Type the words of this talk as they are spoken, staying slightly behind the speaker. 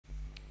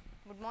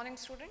Good morning,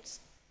 students.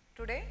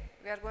 Today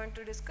we are going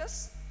to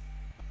discuss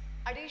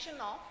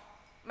addition of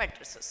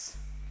matrices.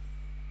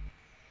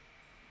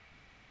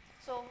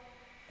 So,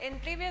 in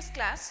previous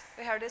class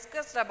we have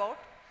discussed about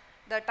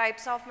the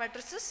types of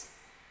matrices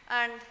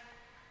and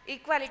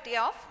equality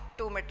of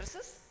two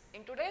matrices.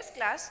 In today's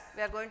class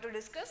we are going to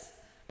discuss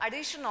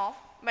addition of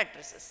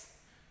matrices.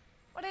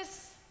 What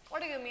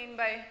do you mean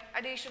by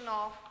addition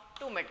of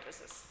two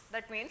matrices?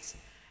 That means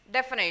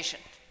definition.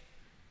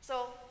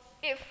 So,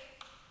 if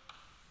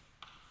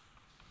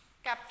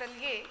capital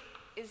A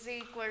is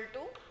equal to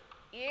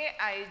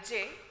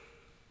Aij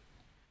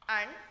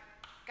and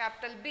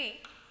capital B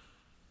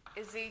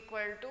is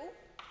equal to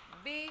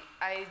Bij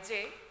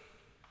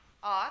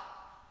are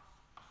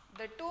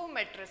the two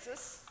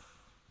matrices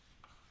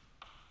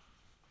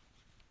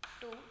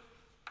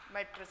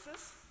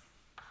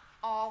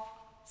of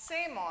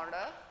same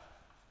order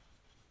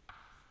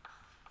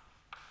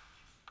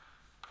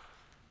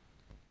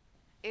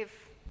if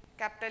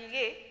capital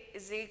A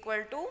is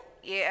equal to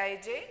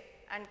Aij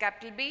and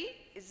capital B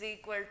is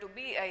equal to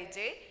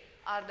Bij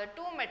are the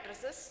two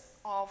matrices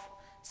of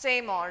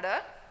same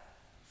order,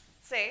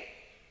 say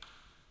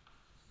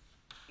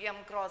M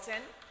cross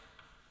N,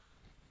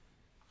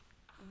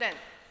 then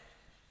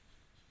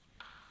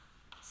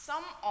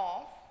sum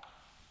of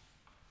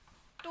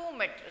two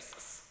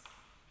matrices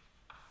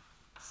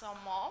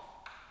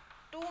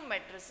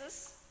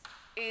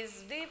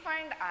is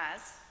defined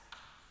as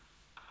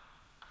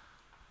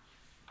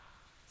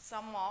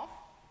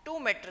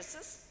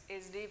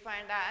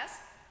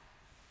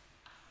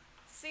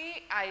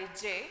Cij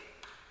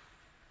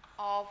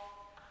of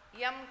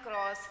M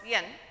cross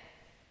N,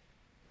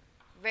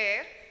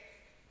 where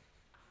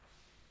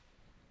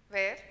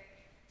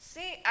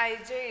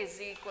Cij is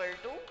equal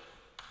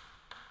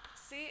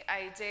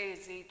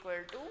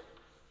to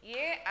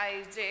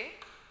Aij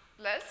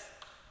plus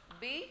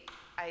Bij.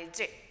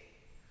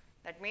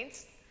 That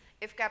means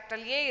if capital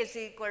A is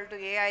equal to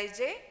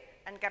Aij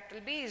and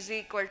capital B is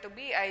equal to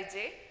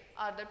Bij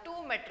are the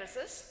two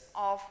matrices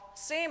of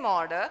same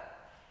order,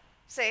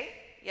 say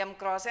M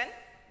cross N,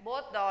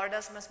 both the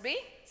orders must be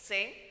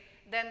same,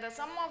 then the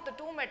sum of the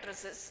two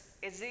matrices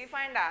is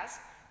defined as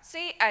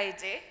Cij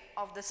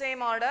of the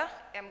same order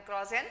M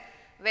cross N,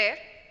 where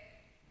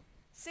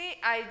Cij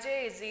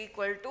is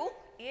equal to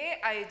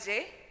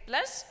Aij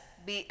plus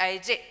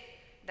Bij.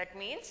 That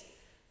means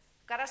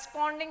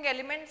corresponding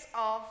elements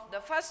of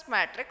the first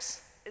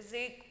matrix is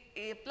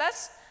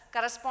plus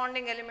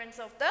corresponding elements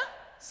of the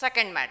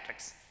second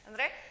matrix.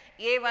 Andre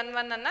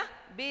A11 anna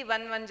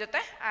B11 ಜೊತೆ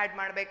add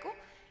ಮಾಡಬೇಕು,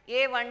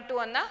 A12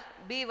 ಅನ್ನ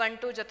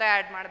B12 ಜೊತೆ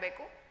add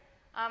ಮಾಡಬೇಕು,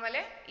 ಆಮೇಲೆ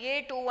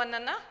A21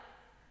 ಅನ್ನ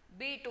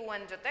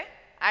B21 ಜೊತೆ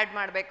add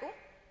ಮಾಡಬೇಕು,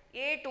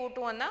 A22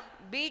 ಅನ್ನ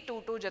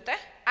B22 ಜೊತೆ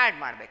ಆಡ್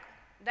ಮಾಡಬೇಕು.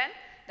 Then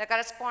the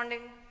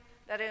corresponding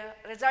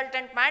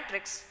resultant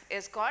matrix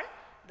is called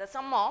the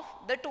sum of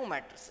the two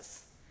matrices.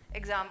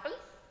 Example,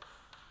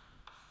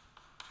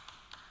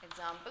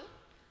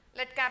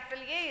 let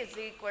capital A is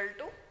equal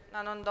to,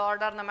 ನಾನೊಂದು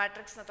ಆರ್ಡರ್ನ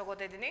ಮ್ಯಾಟ್ರಿಕ್ಸ್ನ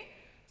ತಗೋತಿದ್ದೀನಿ.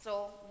 So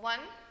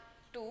 1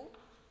 2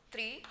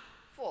 3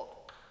 4.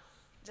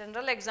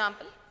 General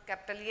example,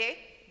 capital A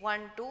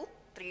 1 2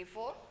 3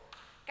 4,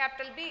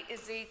 capital B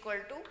is equal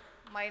to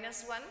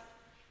 -1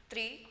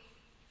 3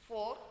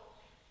 4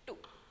 2.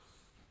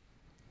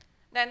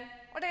 Then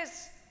what is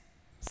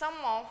sum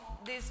of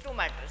these two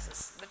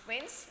matrices? That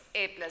means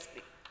A plus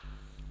B.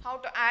 How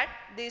to add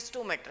these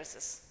two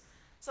matrices?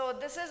 So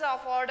this is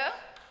of order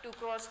 2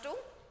 cross 2,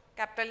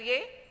 capital A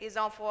is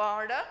of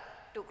order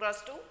 2 cross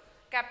 2,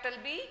 capital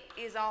B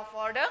is of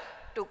order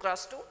 2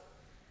 cross 2.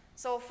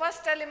 So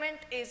first element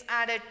is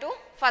added to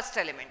first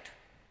element.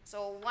 So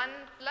 1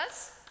 plus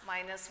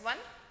 -1.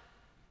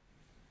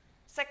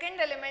 Second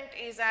element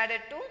is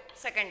added to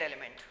second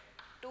element,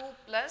 2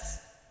 plus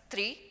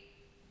 3.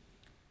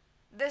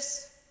 This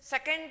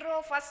second row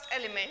first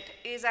element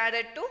is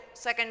added to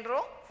second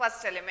row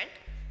first element.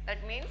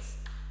 That means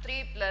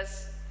 3 plus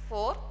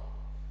 4.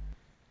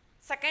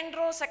 Second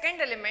row second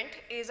element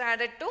is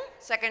added to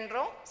second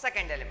row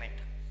second element,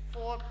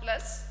 4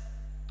 plus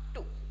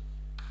 2.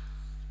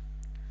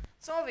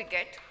 So we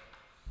get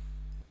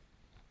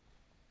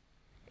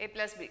A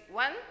plus B,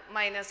 1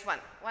 minus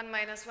 1. 1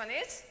 minus 1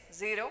 is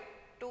 0,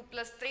 2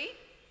 plus 3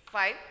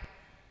 5,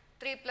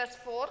 3 plus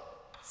 4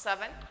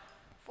 7,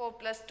 4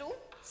 plus 2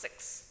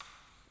 6.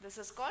 This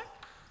is called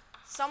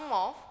sum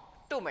of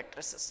two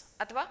matrices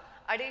ಅಥವಾ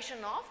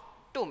addition of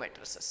two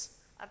matrices.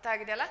 ಅರ್ಥ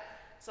ಆಗಿದೆಯಲ್ಲ?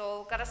 So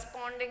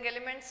corresponding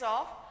elements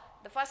of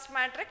the first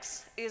matrix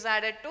is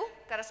added to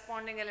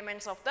corresponding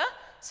elements of the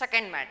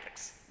second matrix.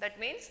 That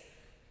means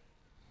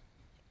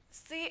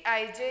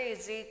Cij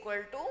is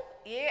equal to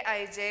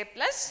Aij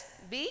plus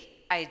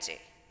Bij.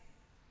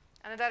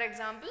 Another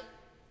example,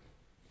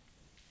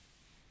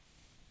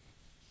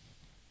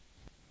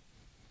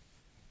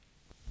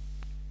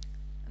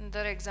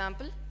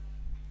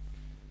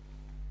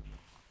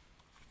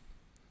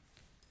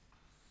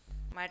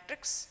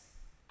 matrix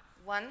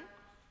 1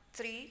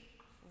 3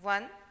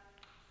 1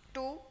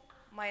 2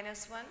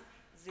 minus 1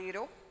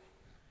 0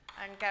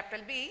 and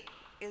capital B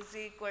is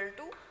equal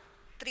to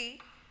 3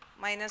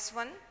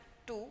 -1,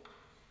 2,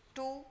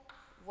 2,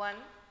 1,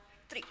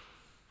 3.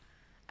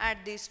 Add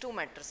these two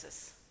matrices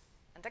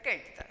ಅಂತ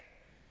ಕೇಳ್ತಿದ್ದಾರೆ.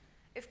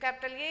 If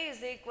capital A is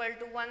equal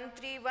to 1,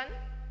 3, 1,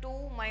 2,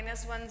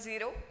 minus 1,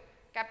 0,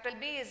 capital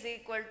B is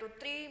equal to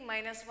 3,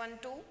 minus 1,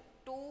 2,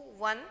 2,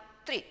 1,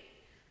 3.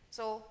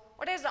 So,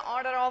 what is the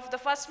order of the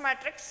first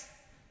matrix?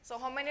 So,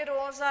 how many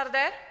rows are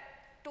there?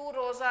 2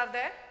 rows are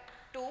there.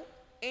 2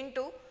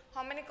 into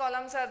how many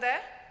columns are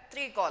there?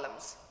 3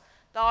 columns.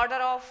 The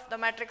order of the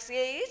matrix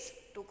A is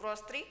 2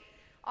 cross 3.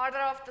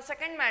 Order of the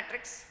second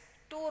matrix,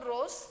 2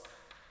 rows,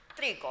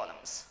 3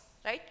 columns,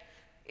 right?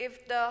 If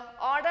the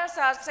orders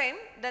are same,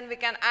 then we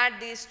can add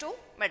these two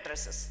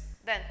matrices.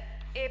 Then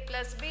A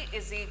plus B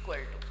is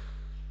equal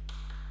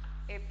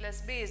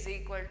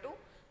to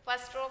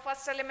first row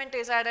first element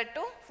is added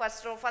to first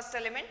row first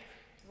element,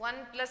 1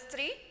 plus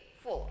 3,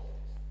 4,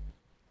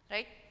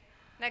 right?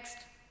 Next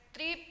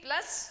 3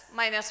 plus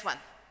minus 1,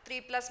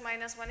 3 plus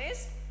minus 1 is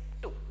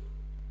 2,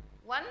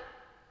 1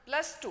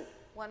 plus 2,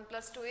 1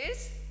 plus 2 is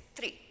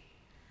 3,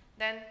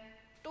 then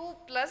 2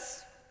 plus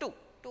 2,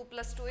 2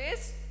 plus 2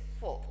 is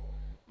 4,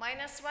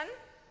 minus 1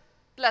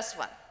 plus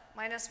 1,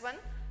 minus 1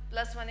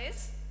 plus 1 is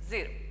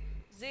 0,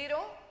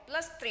 0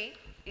 plus 3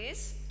 is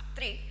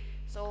 3.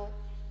 So,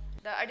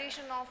 the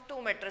addition of two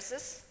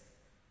matrices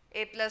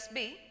A plus B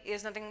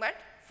is nothing but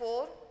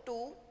 4,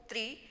 2,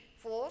 3,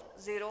 4,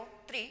 0,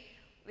 3,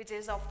 which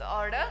is of the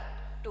order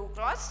 2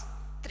 cross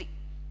 3.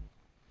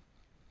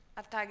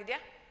 ಅರ್ಥ ಆಗಿದೆಯಾ?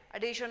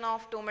 Addition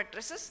of two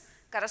matrices,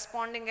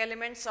 corresponding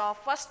elements of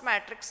first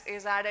matrix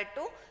is added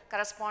to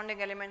corresponding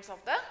elements of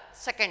the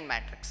second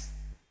matrix,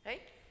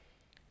 right?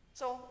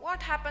 So,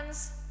 what happens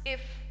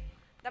if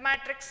the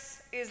matrix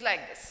is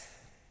like this?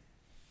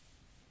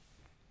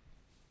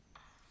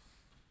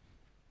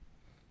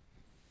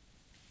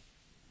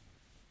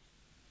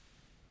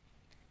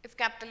 If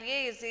capital A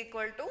is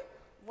equal to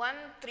 1,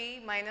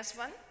 3, minus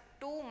 1,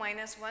 2,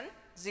 minus 1,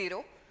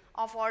 0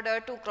 of order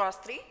 2 cross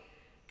 3,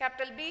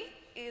 capital B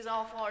is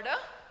of order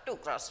 2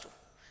 cross 2.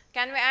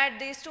 Can we add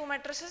these two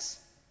matrices?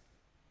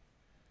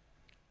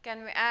 Can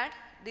we add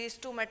these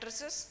two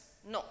matrices?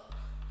 No.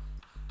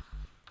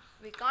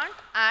 We can't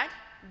add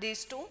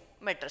these two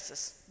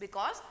matrices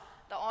because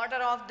the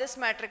order of this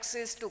matrix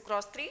is 2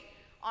 cross 3,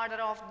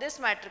 order of this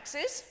matrix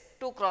is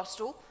 2 cross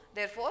 2.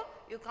 Therefore,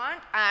 you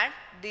can't add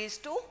these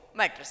two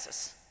matrices.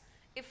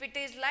 If it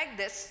is like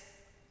this,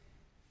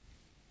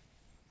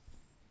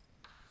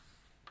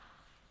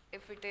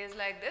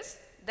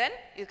 then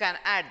you can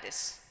add this,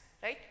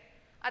 right?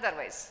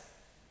 Otherwise,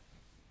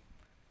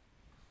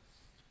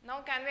 now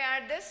can we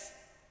add this?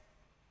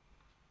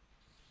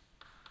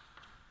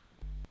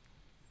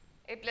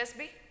 A plus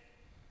B.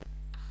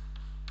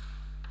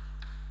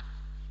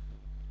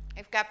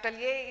 If capital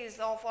A is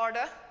of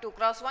order 2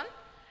 cross 1,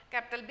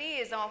 capital B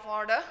is of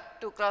order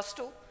 2 cross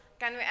 2,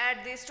 can we add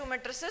these two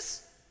matrices?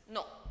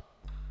 No.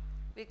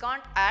 We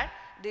can't add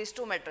these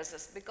two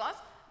matrices because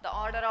the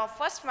order of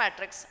first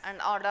matrix and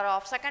order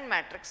of second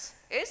matrix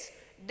is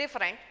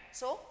different.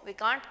 So, we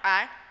can't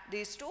add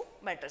these two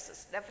matrices.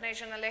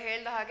 Definition alle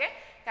helda hage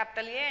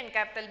capital A and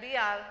capital B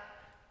are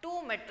two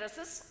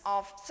matrices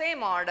of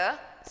same order,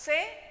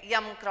 say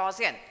m cross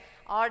n.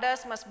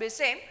 Orders must be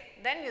same,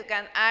 then you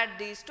can add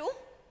these two,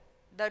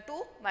 the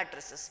two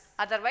matrices.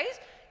 Otherwise,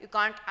 you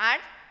can't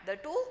add the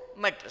two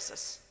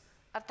matrices.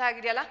 ಅರ್ಥ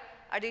ಆಗಿದೆಯಲ್ಲ?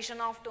 Addition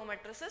of two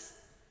matrices.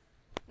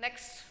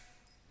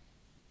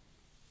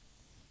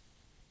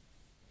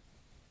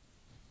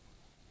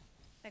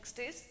 Next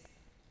is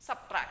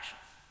subtraction.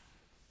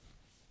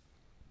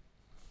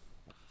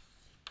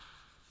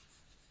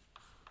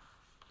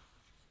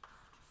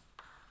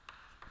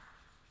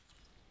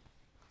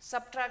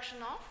 Subtraction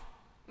of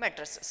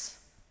matrices.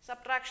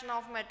 Subtraction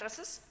of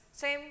matrices,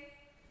 same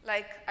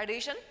like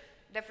addition.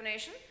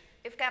 Definition: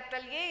 if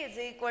capital A is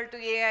equal to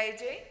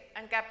Aij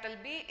and capital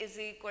B is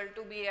equal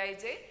to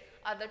Bij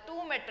are the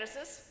two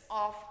matrices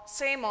of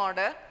same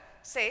order,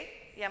 say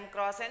m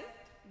cross n,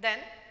 then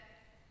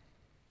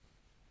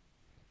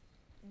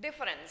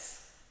difference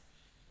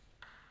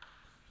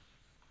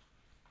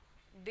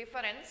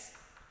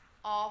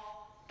of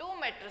two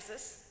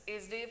matrices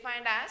is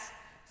defined as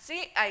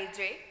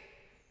Cij,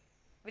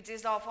 which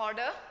is of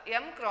order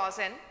m cross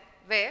n,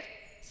 where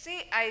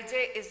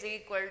Cij is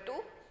equal to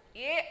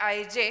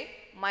Aij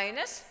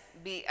minus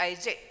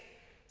Bij.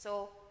 So,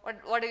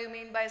 what do you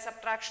mean by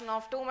subtraction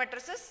of two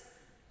matrices?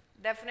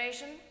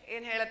 Definition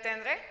ಏನು ಹೇಳುತ್ತೆ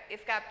ಅಂದರೆ,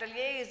 if capital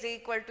A is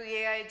equal to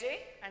Aij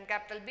and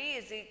capital B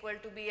is equal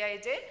to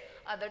Bij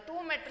are the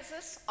two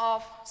matrices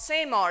of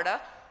same order,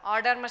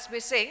 order must be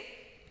same,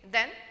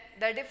 then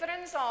the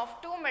difference of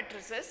two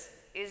matrices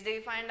is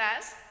defined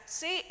as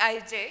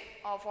Cij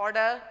of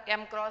order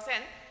m cross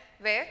n,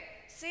 where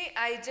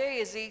Cij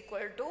is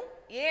equal to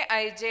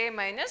Aij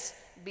minus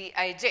Bij,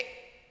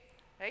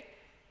 right?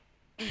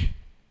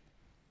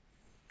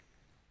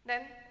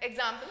 Then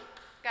example,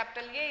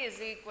 capital A is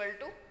equal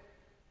to,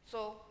 so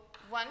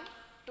 1,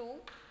 2,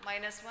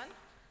 minus 1,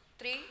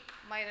 3,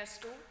 minus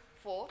 2,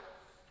 4.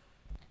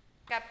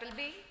 Capital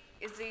B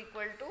is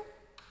equal to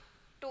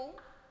 2,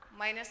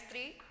 minus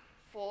 3,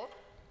 4.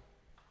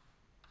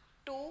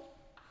 2,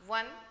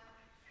 1,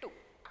 2.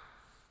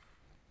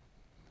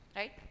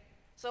 Right?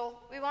 So,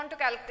 we want to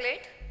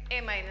calculate A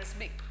minus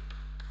B.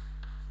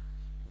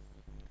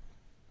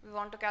 We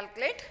want to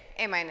calculate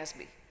A minus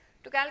B.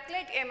 To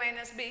calculate A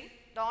minus B,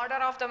 the order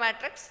of the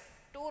matrix,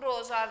 2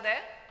 rows are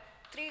there,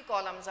 3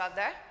 columns are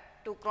there,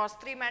 2 cross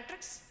 3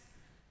 matrix.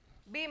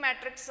 B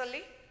matrix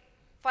alli,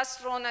 first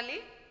row nalli,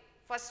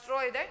 first row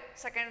ide,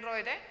 second row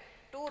ide,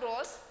 2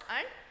 rows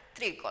and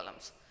 3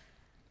 columns.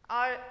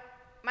 Our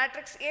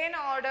matrix A na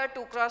order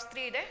 2 cross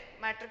 3 ide,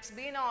 matrix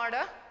B na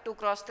order 2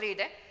 cross 3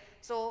 ide.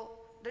 So,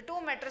 the two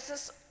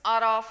matrices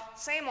are of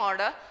same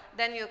order,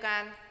 then you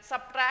can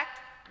subtract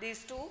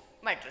these two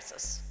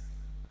matrices.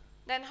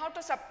 Then how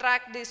to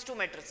subtract these two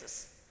matrices?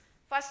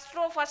 First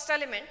row first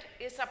element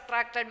is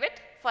subtracted with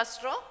first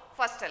row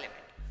first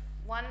element,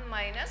 1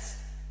 minus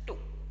 2.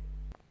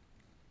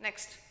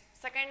 Next,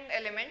 second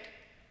element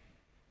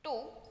 2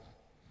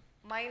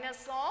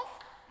 minus of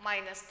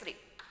minus 3,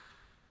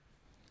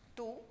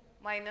 2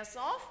 minus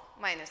of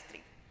minus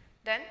 3.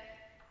 Then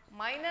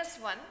minus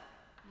 1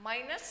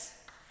 minus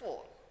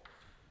 4.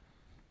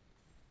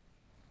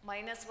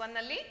 Minus 1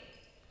 alli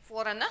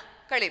 4 anna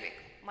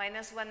kalibeku.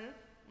 Minus 1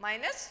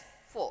 minus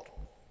 4.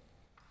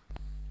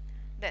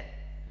 Then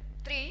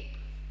 3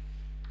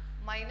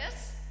 minus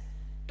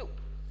 2.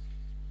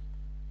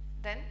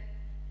 Then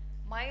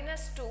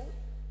minus 2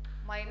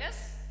 minus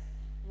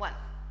 1.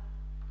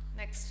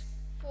 Next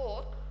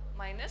 4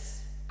 minus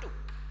 2.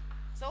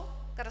 So,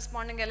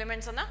 corresponding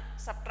elements anna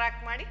subtract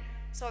madi.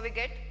 So, we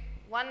get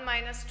 1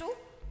 minus 2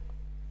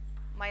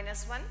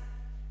 minus 1,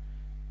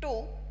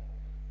 2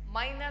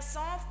 minus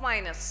of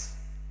minus.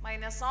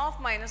 Minus of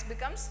minus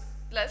becomes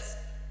plus,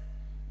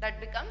 that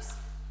becomes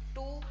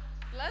 2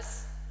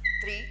 plus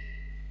 3.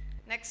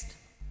 Next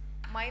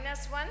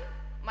minus 1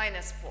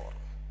 minus 4.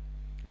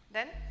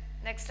 Then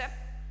next step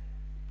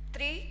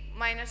 3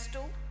 minus 2,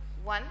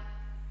 1,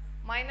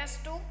 minus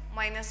 2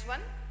 minus 1,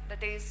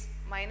 that is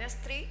minus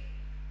 3,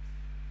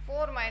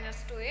 4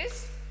 minus 2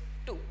 is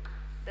 2.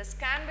 This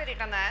can be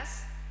written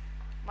as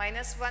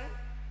minus 1,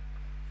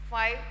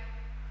 5,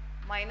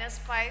 minus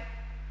 5,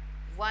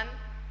 1,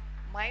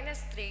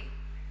 minus 3,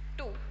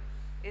 2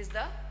 is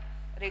the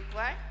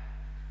required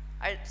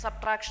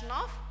subtraction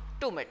of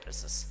two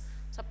matrices.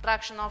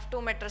 Subtraction of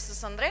two matrices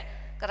andre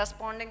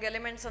corresponding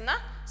elements anna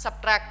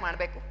subtract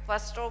ಮಾಡಬೇಕು.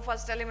 First row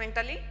first element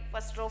ಅಲ್ಲಿ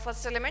first row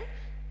first element,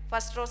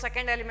 first row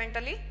second element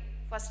ಅಲ್ಲಿ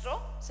first row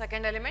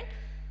second element,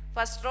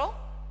 first row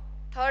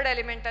third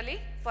element ಅಲ್ಲಿ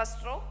first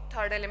row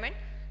third element,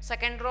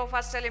 second row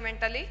first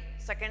element ಅಲ್ಲಿ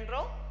second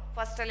row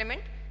first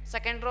element,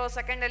 second row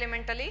second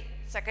element ಅಲ್ಲಿ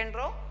second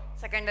row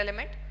second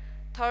element,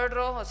 third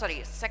row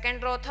second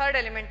row third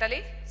element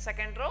ಅಲ್ಲಿ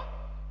second row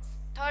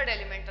third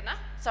element ಅನ್ನ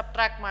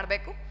subtract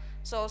ಮಾಡಬೇಕು.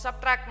 So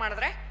subtract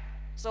ಮಾಡಿದ್ರೆ,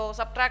 so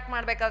subtract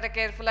ಮಾಡಬೇಕಾದ್ರೆ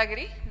careful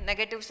ಆಗಿರಿ,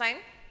 negative sign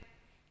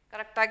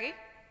ಕರೆಕ್ಟಾಗಿ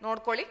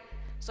ನೋಡ್ಕೊಳ್ಳಿ.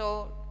 So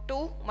 2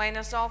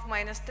 minus of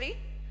minus 3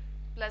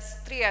 plus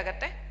 3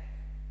 ಆಗುತ್ತೆ.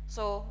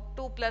 ಸೊ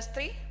 2 ಪ್ಲಸ್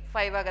 3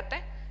 5 ಆಗುತ್ತೆ.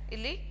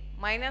 ಇಲ್ಲಿ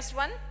minus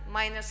 1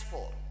 minus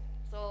 4.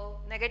 So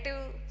negative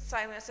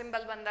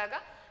symbol ಬಂದಾಗ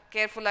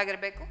ಕೇರ್ಫುಲ್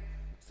ಆಗಿರಬೇಕು.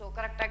 ಸೊ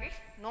ಕರೆಕ್ಟಾಗಿ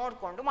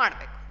ನೋಡಿಕೊಂಡು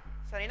ಮಾಡಬೇಕು,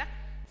 ಸರಿನಾ?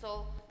 So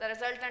the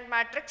resultant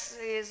matrix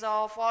is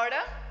of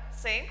order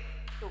same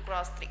 2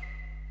 cross 3.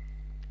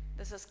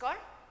 This is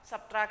called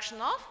subtraction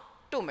of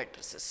two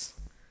matrices.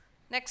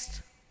 Next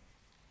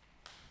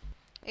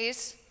is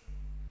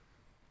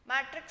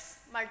matrix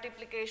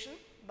multiplication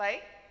by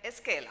a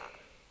scalar.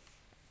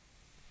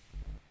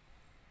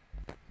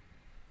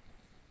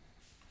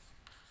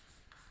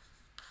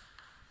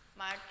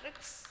 Matrix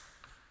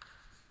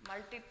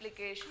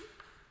multiplication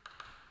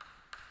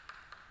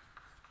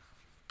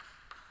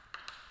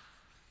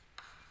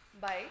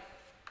by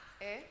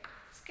a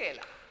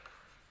scalar.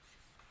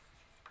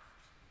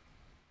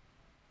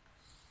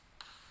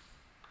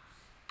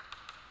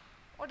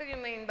 What do you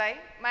mean by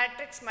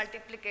matrix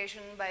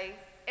multiplication by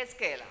a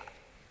scalar?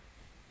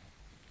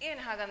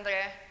 ಏನು ಹಾಗಂದ್ರೆ,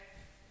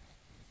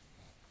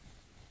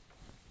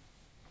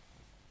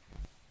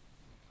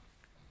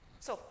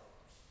 so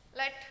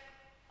let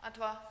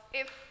ಅಥವಾ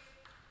if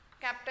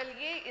capital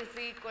A is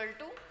equal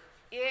to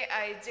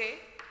Aij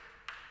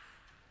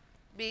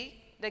be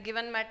the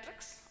given matrix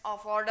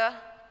of order,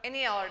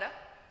 any order,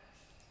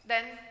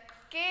 then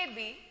K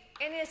be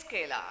any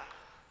scalar.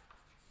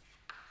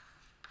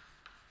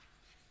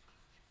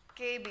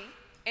 K be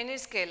any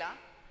scalar,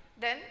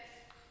 then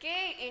K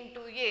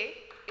into A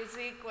is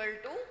equal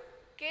to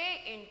K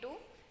into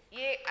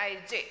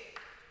Aij.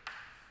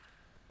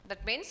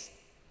 That means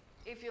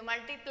if you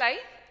multiply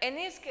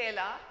any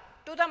scalar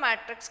to the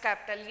matrix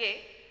capital A,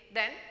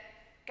 then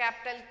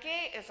capital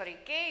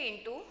K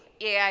into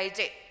Aij.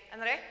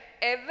 Andre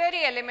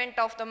every element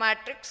of the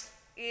matrix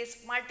is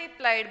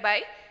multiplied by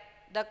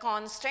the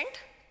constant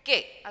K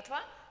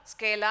athwa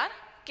scalar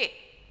K.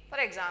 For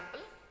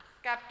example,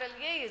 capital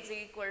A is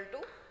equal to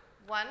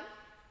 1,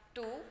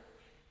 2,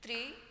 3,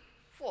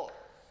 4.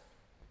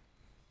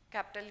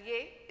 Capital A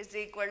is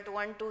equal to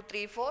 1, 2,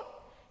 3, 4.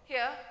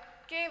 Here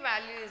K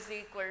value is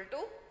equal to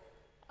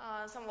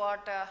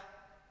somewhat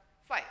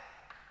 5.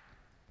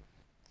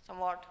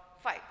 somewhat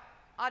 5,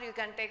 or you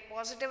can take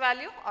positive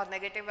value or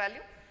negative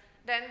value.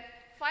 Then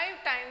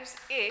 5 times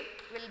A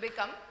will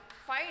become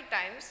 5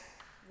 times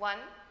 1,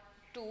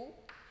 2,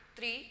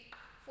 3,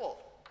 4.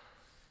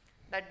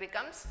 That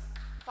becomes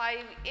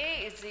 5A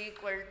is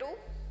equal to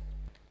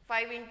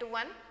 5 into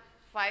 1,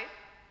 5,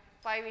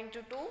 5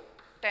 into 2,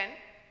 10,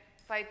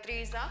 5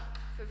 3s are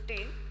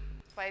 15,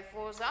 5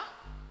 4s are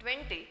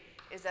 20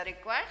 is the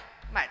required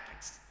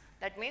matrix.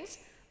 That means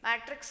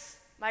matrix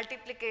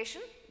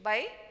multiplication by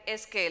a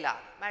scalar.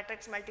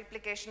 Matrix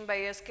multiplication by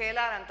a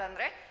scalar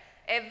antandre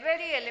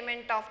every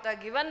element of the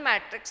given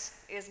matrix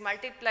is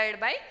multiplied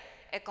by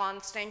a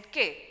constant k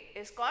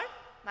is called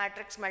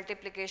matrix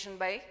multiplication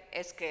by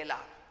a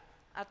scalar.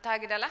 ಅರ್ಥ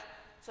ಆಗಿದಲ್ಲ?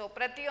 So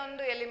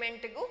ಪ್ರತಿಯೊಂದು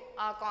ಎಲಿಮೆಂಟಿಗೂ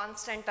ಆ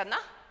ಕಾನ್ಸ್ಟೆಂಟನ್ನು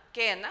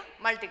K ಅನ್ನು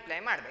multiply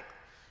ಮಾಡಬೇಕು.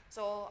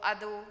 So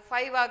ಅದು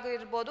 5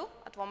 ಆಗಿರ್ಬೋದು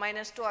ಅಥವಾ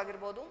 -2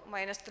 ಆಗಿರ್ಬೋದು,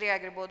 -3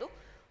 ಆಗಿರ್ಬೋದು,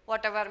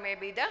 what ever may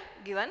be the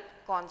given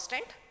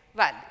constant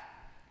value.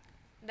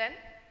 Then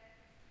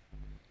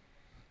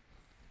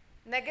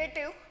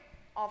negative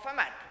of a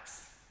matrix.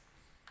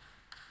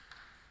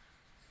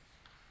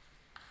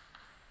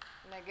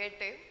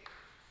 Negative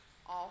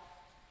of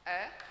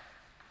a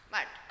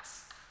matrix.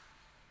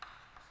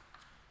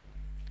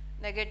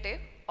 Negative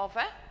of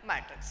a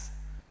matrix.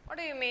 What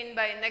do you mean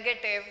by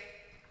negative?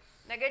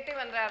 Negative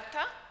andre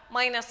artha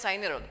minus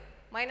sign irodu.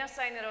 Minus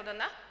sign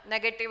irodana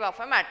negative of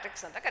a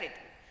matrix anta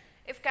kariteve.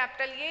 If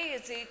capital A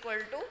is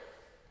equal to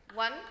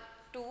 1,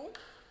 2,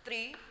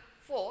 3,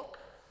 4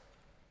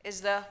 is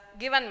the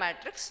given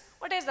matrix,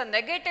 what is the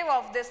negative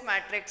of this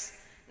matrix?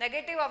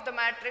 Negative of the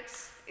matrix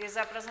is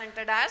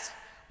represented as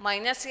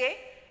minus A,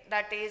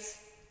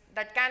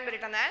 that can be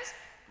written as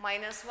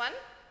 -1,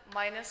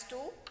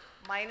 -2,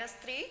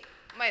 -3,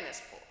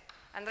 -4.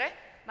 ಅಂದರೆ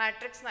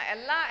ಮ್ಯಾಟ್ರಿಕ್ಸ್ನ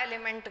ಎಲ್ಲ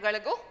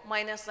ಎಲಿಮೆಂಟ್ಗಳಿಗೂ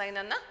minus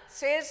ಸೈನನ್ನು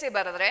ಸೇರಿಸಿ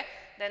ಬರೆದ್ರೆ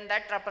then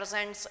that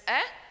represents A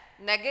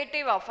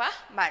negative of a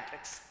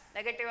matrix.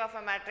 Negative of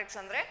a matrix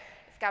ಅಂದರೆ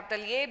if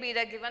capital A B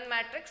the given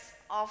matrix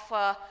of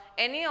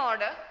any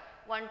order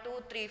 1, 2,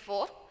 3,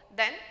 4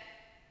 then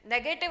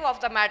negative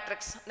of the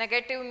matrix.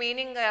 Negative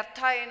meaning ಅರ್ಥ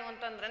ಏನು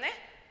ಅಂತಂದ್ರೆ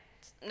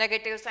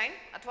negative sign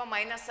ಅಥವಾ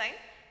minus sign.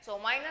 So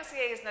minus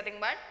A is nothing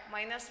but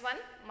 -1,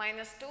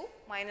 -2,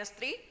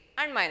 -3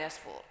 and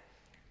 -4.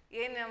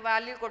 ಏನು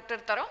value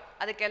ಕೊಟ್ಟಿರ್ತಾರೋ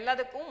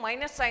ಅದಕ್ಕೆಲ್ಲದಕ್ಕೂ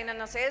minus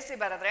ಸೈನನ್ನು ಸೇರಿಸಿ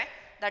ಬರೆದ್ರೆ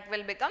that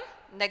will become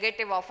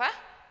negative of a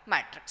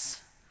matrix.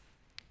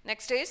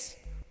 Next is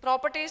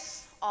properties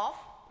of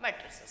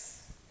matrices.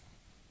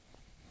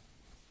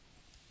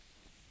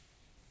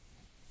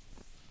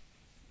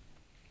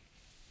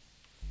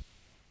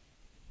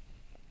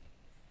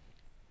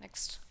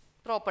 Next,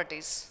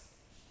 properties.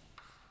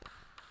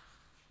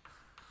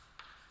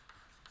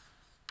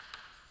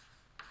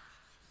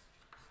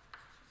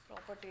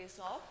 Properties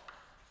of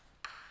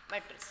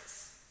matrices.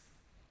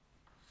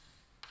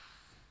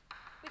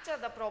 Which are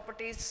the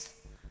properties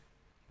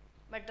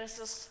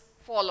matrices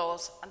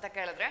follows anta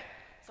kelidre?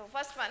 So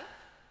first one,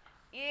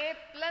 A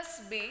plus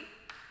B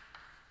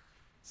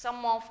sum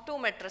of two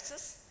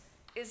matrices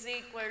is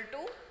equal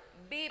to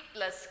B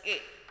plus A.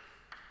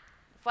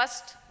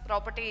 First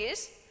property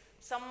is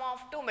sum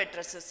of two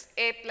matrices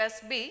A plus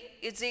B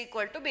is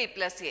equal to B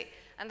plus A.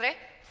 ಅಂದ್ರೆ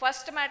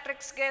first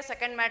ಮ್ಯಾಟ್ರಿಕ್ಸ್ಗೆ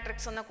second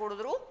ಮ್ಯಾಟ್ರಿಕ್ಸನ್ನು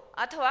ಕೊಡಿದ್ರು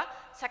ಅಥವಾ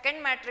second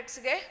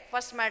ಮ್ಯಾಟ್ರಿಕ್ಸ್ಗೆ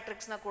first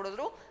ಮ್ಯಾಟ್ರಿಕ್ಸ್ನ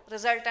ಕೊಡಿದ್ರು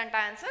resultant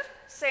answer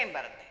same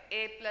ಬರುತ್ತೆ.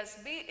 A plus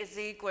B is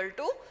equal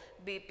to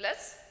B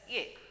plus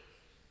A.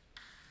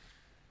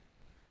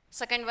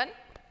 Second one,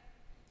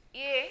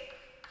 A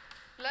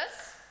plus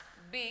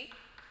B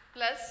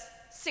plus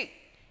C.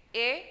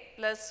 A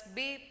plus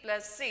B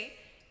plus C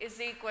is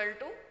equal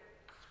to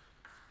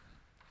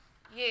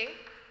A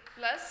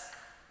plus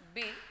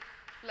B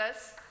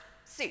plus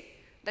C.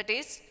 That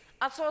is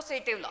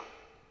associative law.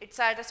 It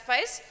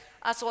satisfies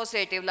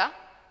associative law.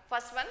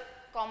 First one,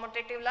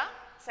 commutative law.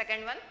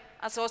 Second one,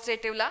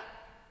 associative law.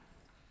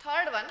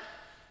 Third one,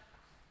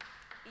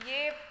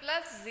 A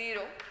plus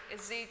 0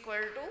 is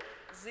equal to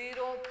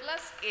 0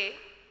 plus A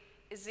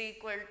is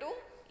equal to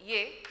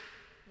A,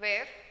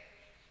 where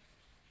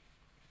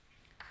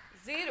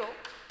 0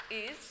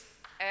 is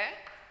a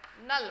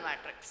null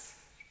matrix.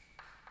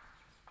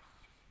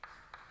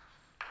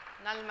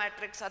 Null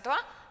matrix ಅಥವಾ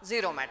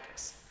zero matrix.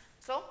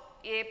 So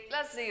A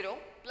plus 0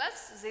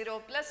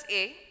 plus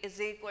A is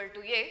equal to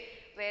A,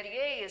 where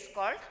A is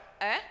called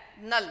a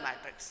null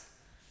matrix.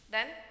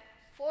 Then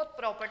fourth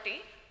property,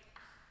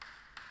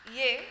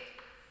 A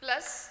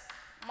plus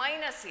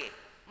minus A.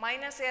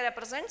 Minus A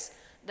represents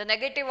the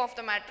negative of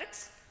the matrix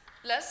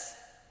plus,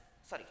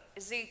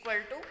 is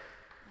equal to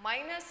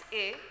minus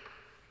A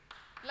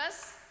plus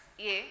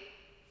A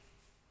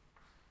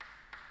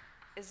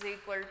is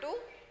equal to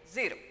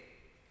 0.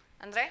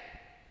 ಅಂದರೆ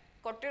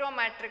ಕೊಟ್ಟಿರೋ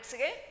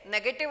ಮ್ಯಾಟ್ರಿಕ್ಸ್ಗೆ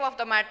negative of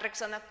the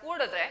matrix ಅನ್ನು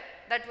ಕೂಡಿದ್ರೆ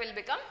that will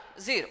become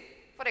 0.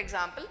 For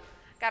example,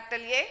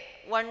 capital A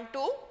 1,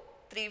 2,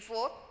 3,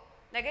 4.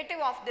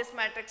 Negative of this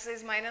matrix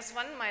is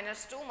 -1,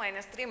 -2,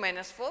 -3,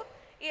 -4.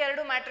 ಈ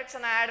ಎರಡು matrix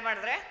ಅನ್ನು add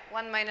ಮಾಡಿದ್ರೆ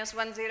 1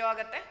 - 1 0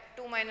 ಆಗುತ್ತೆ,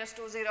 2 -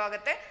 2 0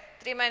 ಆಗುತ್ತೆ,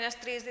 3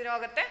 - 3 0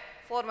 ಆಗುತ್ತೆ,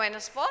 4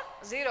 - 4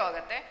 0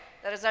 ಆಗುತ್ತೆ.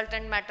 The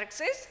resultant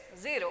matrix is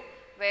 0,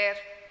 wear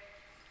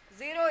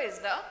 0 is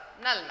the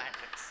null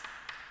matrix.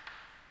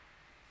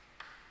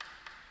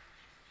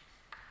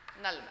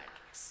 Null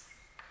matrix.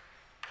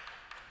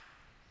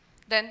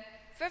 Then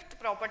fifth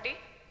property,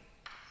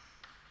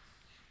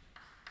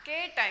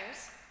 K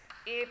times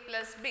A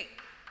plus B.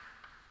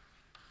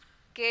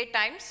 K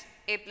times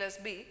A plus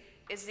B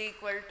is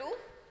equal to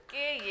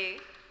Ka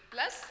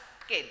plus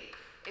Kb.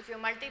 If you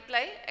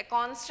multiply a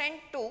constant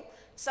to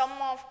sum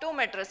of two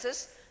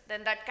matrices,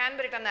 then that can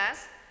be written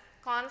as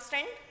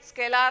constant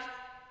scalar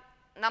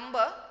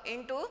number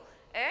into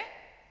a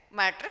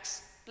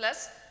matrix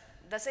plus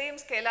the same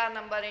scalar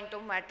number into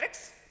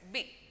matrix B.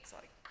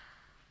 Sorry.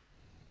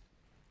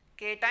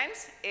 K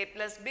times A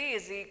plus B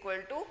is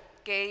equal to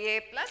Ka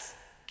plus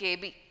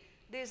Kb.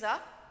 These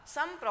are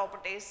some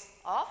properties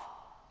of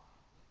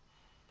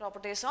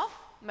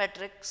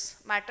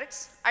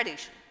matrix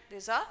addition.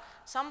 These are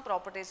some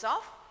properties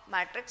of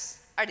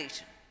matrix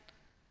addition.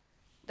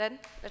 Then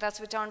let us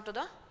switch on to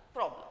the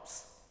problems.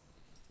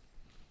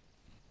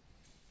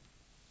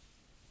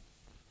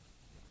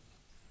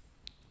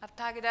 ಅರ್ಥ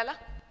ಆಗಿದೆ ಅಲ್ಲ?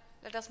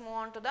 Let us move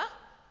on to the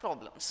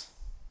problems.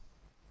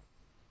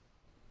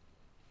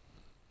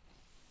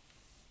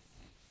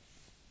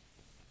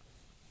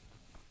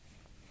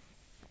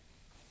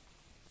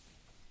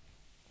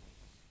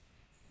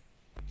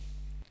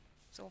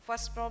 So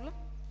first problem,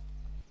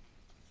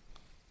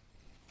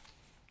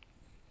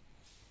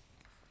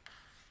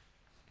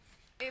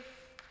 if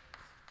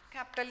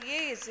capital A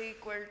is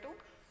equal to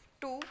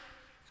 2,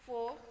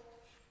 4,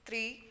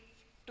 3,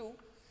 2,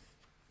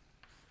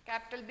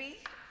 capital B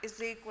is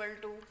equal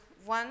to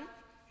 1,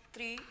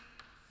 3,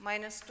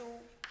 minus 2,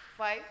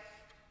 5,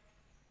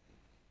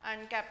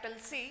 and capital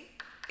C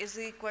is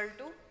equal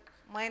to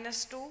minus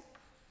 2,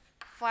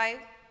 5,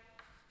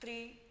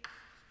 3,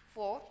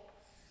 4.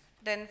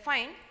 Then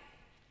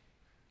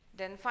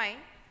find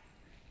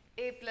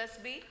A plus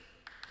B.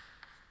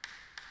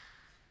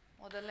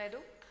 ಮೊದಲನೇದು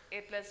A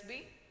plus B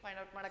find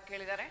out ಮಾಡಕ್ಕೆ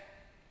ಕೇಳಿದ್ದಾರೆ.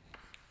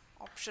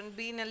 Option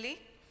B ನಲ್ಲಿ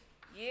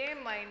A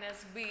minus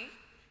B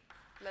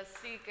plus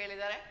C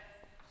ಕೇಳಿದ್ದಾರೆ.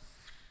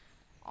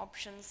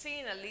 Option C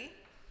ನಲ್ಲಿ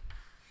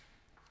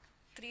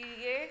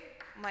 3A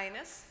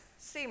minus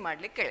C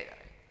ಮಾಡಲಿಕ್ಕೆ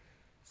ಕೇಳಿದ್ದಾರೆ.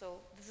 So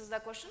this is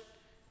the question.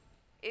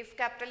 If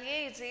capital A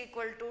is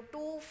equal to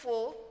 2,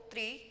 4,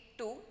 3,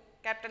 2,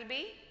 capital B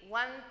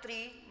 1, 3,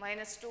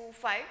 minus 2,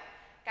 5,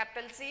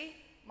 capital C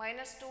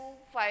minus 2,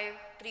 5,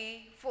 3,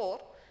 4,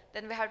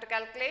 then we have to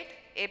calculate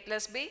A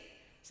plus B.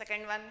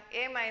 Second one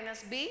A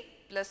minus B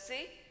plus C,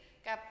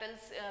 capital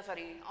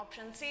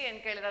option C ಏನು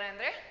ಕೇಳಿದ್ದಾರೆ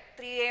ಅಂದರೆ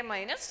 3A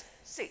minus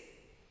C.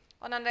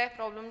 ಒಂದೊಂದೇ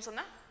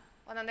ಪ್ರಾಬ್ಲಮ್ಸನ್ನು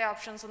ಒಂದೊಂದೇ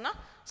ಆಪ್ಷನ್ಸನ್ನು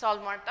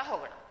solve ಮಾಡ್ತಾ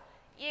ಹೋಗೋಣ.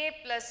 A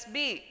plus B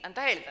ಅಂತ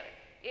ಹೇಳ್ತಾರೆ.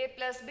 A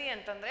plus B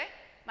ಅಂತಂದರೆ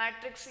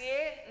ಮ್ಯಾಟ್ರಿಕ್ಸ್ A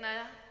ನ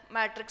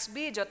ಮ್ಯಾಟ್ರಿಕ್ಸ್ B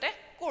ಜೊತೆ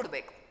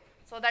ಕೂಡಬೇಕು.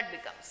 So that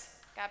becomes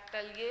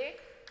capital A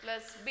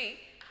plus B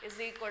is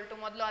equal to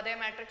ಮೊದಲು ಅದೇ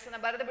ಮ್ಯಾಟ್ರಿಕ್ಸ್ ಅನ್ನು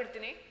ಬರೆದು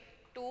ಬಿಡ್ತೀನಿ.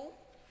 2,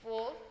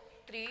 4,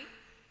 3,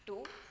 2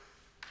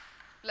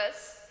 plus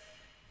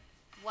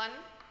 1,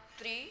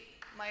 3,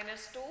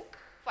 minus 2,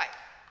 5.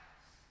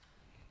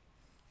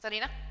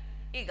 ಸರಿನಾ?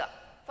 ಈಗ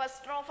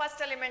first row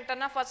first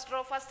ಎಲಿಮೆಂಟನ್ನು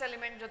first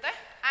element ಜೊತೆ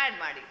ಆ್ಯಡ್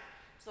ಮಾಡಿ.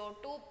 ಸೊ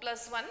 2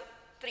 plus 1,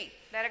 3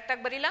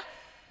 ಡೈರೆಕ್ಟಾಗಿ ಬರೀಲ್ಲ.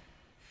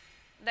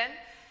 Then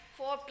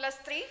 4 plus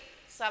 3,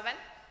 7.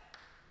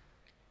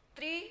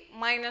 3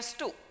 minus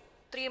 2.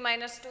 3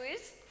 minus 2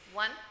 is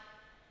 1.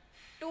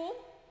 2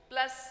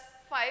 plus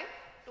 5.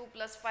 2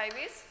 plus 5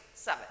 is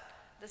 7.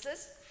 This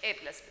is A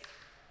plus B.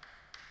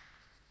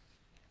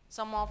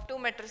 Sum of two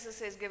matrices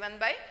is given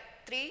by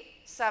 3,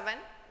 7,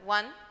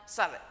 1,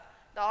 7.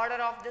 The order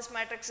of this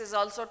matrix is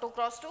also 2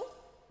 cross 2.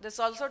 This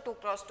also 2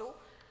 cross 2.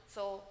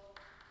 So,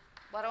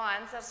 baro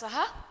answer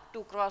saha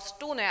 2 cross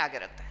 2 ne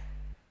ಆಗಿರುತ್ತೆ.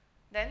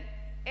 Then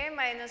A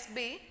minus B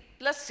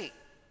plus C.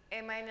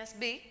 A minus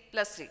B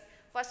plus C.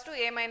 First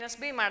A minus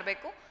B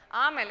ಮಾಡಬೇಕು,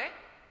 ಆಮೇಲೆ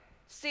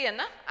C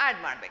ಅನ್ನು add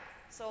ಮಾಡಬೇಕು.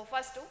 So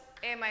first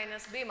A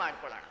minus B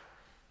ಮಾಡ್ಕೊಳ್ಳೋಣ.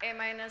 A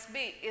minus B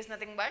is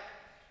nothing but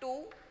 2,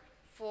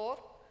 4,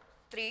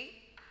 3,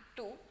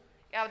 2.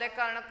 ಯಾವುದೇ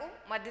ಕಾರಣಕ್ಕೂ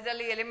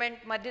ಮಧ್ಯದಲ್ಲಿ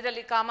element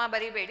ಮಧ್ಯದಲ್ಲಿ ಕಾಮ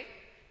ಬರಿಬೇಡಿ,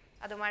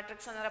 ಅದು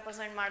ಮ್ಯಾಟ್ರಿಕ್ಸ್ ಅನ್ನು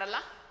ರೆಪ್ರೆಸೆಂಟ್ ಮಾಡಲ್ಲ.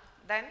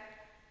 Then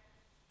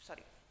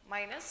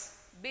minus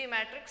B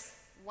matrix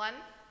 1,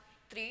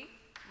 3,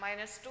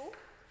 minus 2,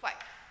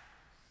 5.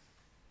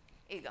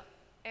 ಈಗ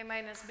A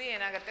minus B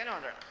ಏನಾಗುತ್ತೆ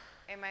ನೋಡೋಣ.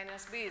 A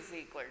minus B is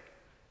equal to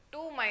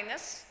 2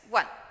 minus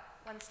 1.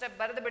 ಒಂದು ಸ್ಟೆಪ್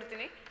ಬರೆದು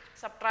ಬಿಡ್ತೀನಿ.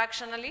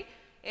 ಸಬ್ಟ್ರಾಕ್ಷನಲ್ಲಿ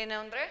ಏನು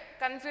ಅಂದರೆ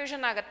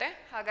ಕನ್ಫ್ಯೂಷನ್ ಆಗುತ್ತೆ,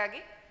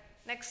 ಹಾಗಾಗಿ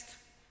next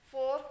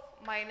 4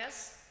 minus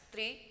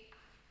 3,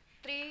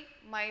 3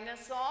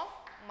 minus of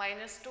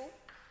minus 2,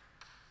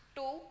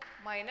 2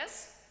 minus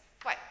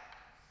 5.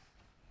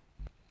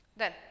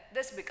 Then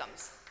this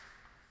becomes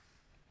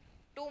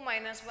 2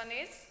 minus 1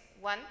 is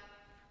 1,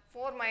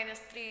 4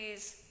 minus 3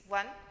 is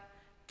 1,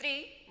 3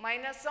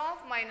 minus of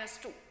minus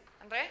 2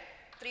 ಅಂದರೆ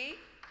 3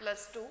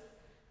 plus 2.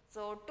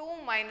 So 2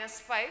 minus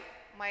 5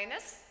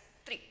 minus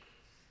 3.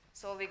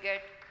 So we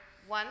get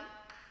 1,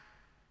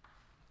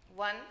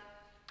 1,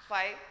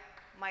 5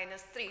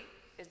 minus 3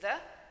 is the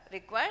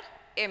required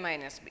A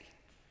minus B.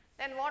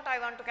 Then what I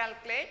want to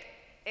calculate?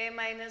 A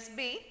minus B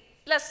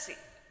plus C.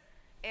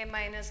 A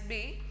minus B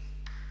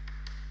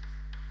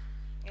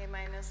A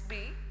minus B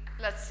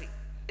plus C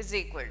is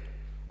equal to,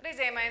 what is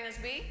A minus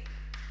B?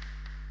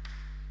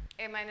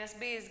 A minus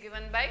B is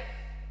given by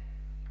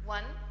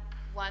 1,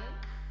 1,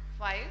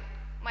 5,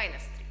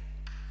 minus 3.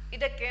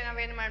 ಇದಕ್ಕೆ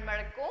ನಾವೇನು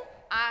ಮಾಡಬೇಕು,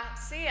 ಆ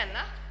C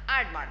ಅನ್ನು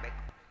add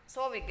ಮಾಡಬೇಕು.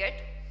 So we get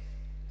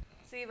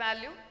C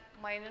value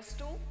minus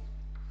 2,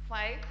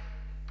 5,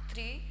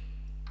 3,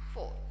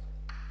 4.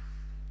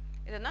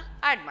 ಇದನ್ನು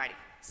add ಮಾಡಿ.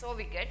 So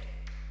we get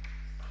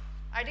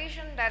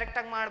addition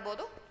ಡೈರೆಕ್ಟಾಗಿ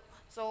ಮಾಡ್ಬೋದು.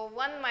 So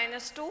 1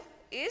 minus 2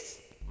 is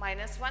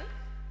minus 1,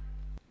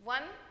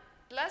 1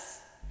 plus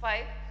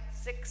 5,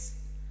 6,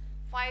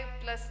 5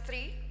 plus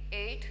 3,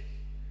 8,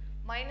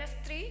 minus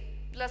 3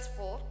 plus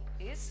 4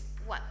 is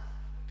 1.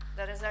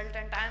 The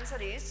resultant answer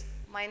is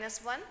minus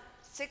 1,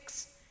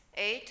 6,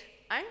 8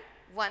 and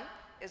 1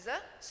 is the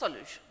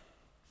solution.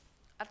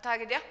 ಅರ್ಥ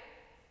ಆಗಿದೆಯಾ?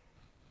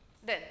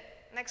 Then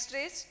next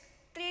is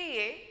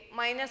 3a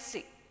minus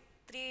c.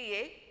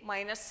 3a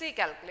minus c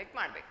calculate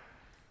ಮಾಡಬೇಕು.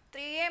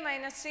 3a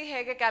minus c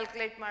ಹೇಗೆ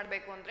calculate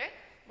ಮಾಡಬೇಕು ಅಂದರೆ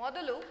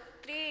ಮೊದಲು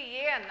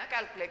 3a ಅನ್ನು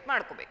calculate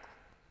ಮಾಡ್ಕೋಬೇಕು.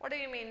 What do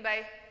you mean by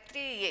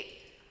 3a?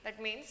 That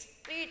means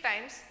 3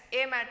 times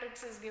A matrix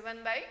is given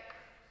by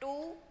 2,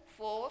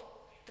 4,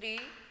 3,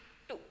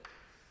 2.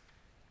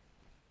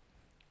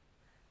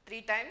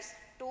 3 times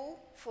 2,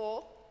 4,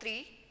 3,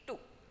 2.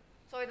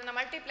 So, ಇದನ್ನು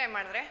multiply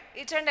ಮಾಡಿದ್ರೆ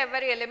each and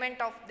every element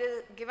of the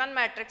given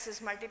matrix is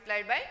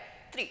multiplied by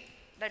 3.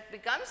 That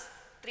becomes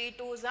 3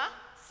 2s are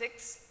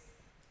 6,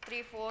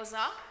 3 4s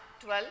are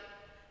 12,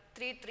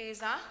 3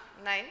 3s are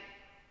 9,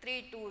 3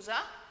 2s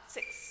are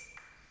 6.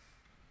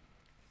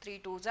 3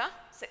 2s are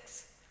 6.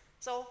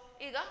 So,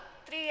 ಈಗ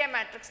 3a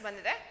matrix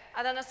ಬಂದಿದೆ,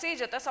 ಅದನ್ನು c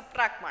ಜೊತೆ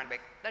subtract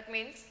ಮಾಡಬೇಕು. That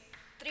means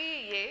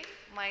 3a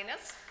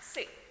minus c.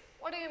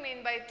 What do you mean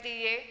by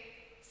 3a?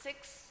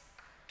 6,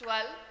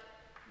 12,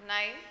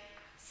 9,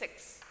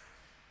 6.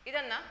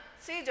 ಇದನ್ನು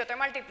c ಜೊತೆ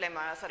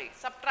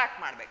subtract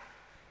ಮಾಡಬೇಕು.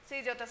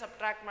 c ಜೊತೆ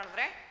subtract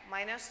ಮಾಡಿದ್ರೆ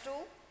 -2,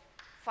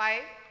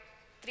 5,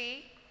 3,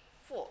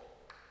 4.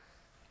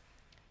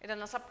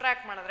 ಇದನ್ನು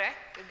ಸಬ್ಟ್ರಾಕ್ಟ್ ಮಾಡಿದ್ರೆ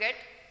you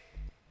get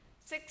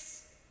 6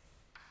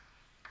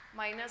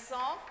 minus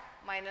of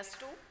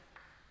 -2,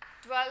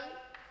 12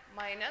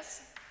 minus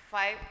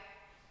 5,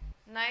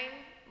 9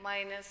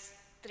 minus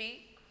 3,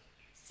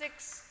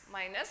 6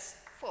 minus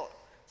 4.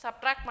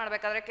 Subtract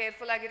ಮಾಡಬೇಕಾದ್ರೆ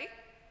ಕೇರ್ಫುಲ್ ಆಗಿರಿ.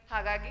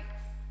 ಹಾಗಾಗಿ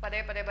ಪದೇ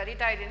ಪದೇ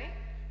ಬರಿತಾ ಇದ್ದೀನಿ.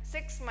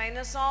 6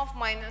 minus of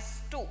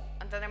 -2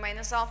 ಅಂತಂದರೆ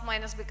minus of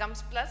minus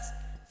becomes plus.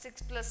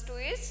 6 plus 2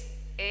 is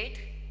 8.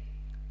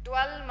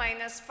 12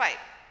 minus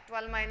 5.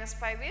 12 minus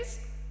 5 is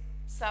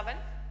 7.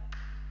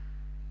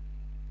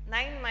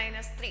 9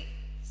 minus 3.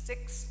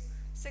 6.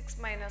 6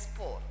 minus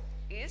 4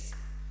 is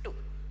 2.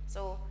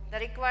 So, the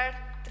required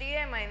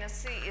 3a minus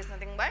c is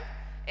nothing but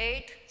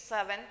 8,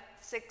 7,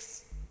 6,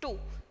 2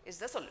 is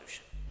the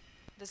solution.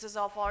 This is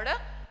of order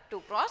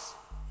 2 cross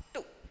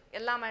 2.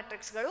 ಎಲ್ಲ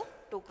ಮ್ಯಾಟ್ರಿಕ್ಸ್ಗಳು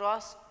 2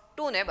 cross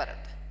 2ನೇ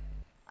ಬರುತ್ತೆ.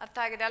 ಅರ್ಥ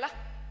ಆಗಿದೆಯಲ್ಲ?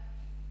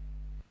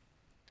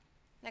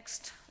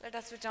 Next, let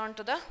us switch on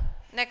to the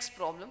next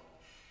problem.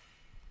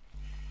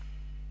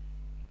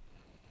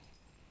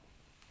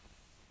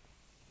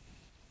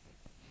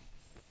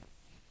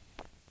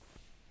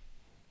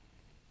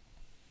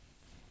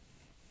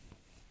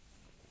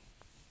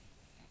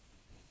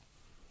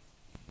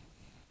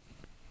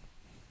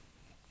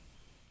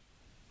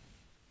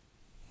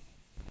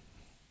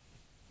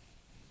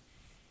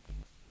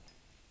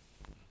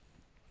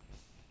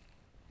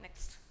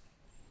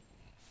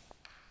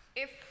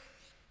 If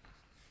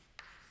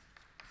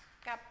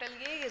capital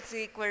A is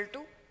equal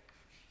to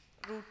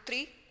root 3,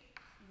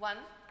 1,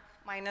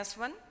 minus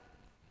 1,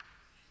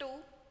 2,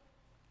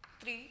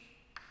 3,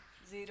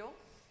 0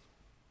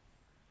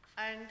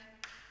 and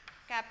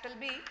capital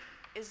B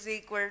is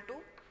equal to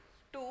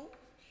 2,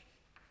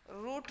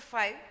 root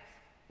 5,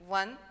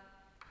 1,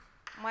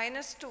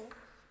 minus 2,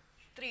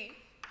 3,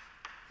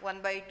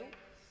 1 by 2,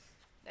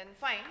 then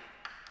find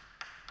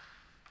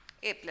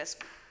A plus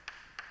B.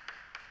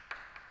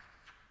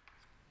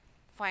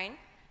 Find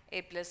A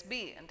plus B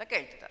ಅಂತ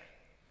ಕೇಳ್ತಿದ್ದಾರೆ.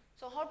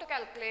 So, how to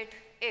calculate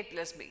A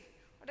plus B?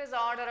 What is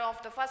the order of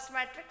the first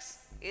matrix?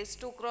 Is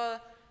 2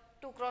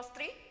 cross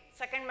 3.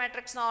 Second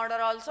matrix na order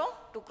also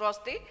 2 cross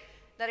 3.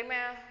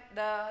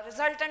 The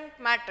resultant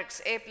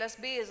matrix A plus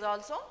B is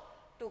also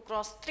 2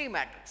 cross 3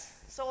 matrix.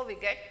 So, we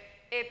get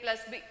A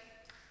plus B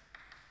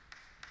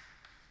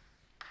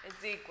is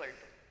equal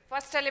to,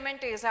 first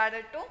element is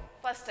added to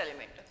first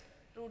element,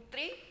 root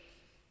 3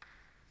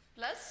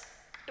 plus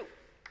 2.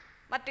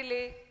 ಮತ್ತಿಲ್ಲಿ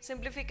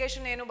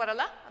simplification ಏನು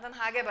ಬರಲ್ಲ, ಅದನ್ನು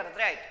ಹಾಗೆ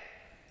ಬರೆದ್ರೆ ಆಯಿತು.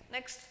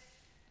 Next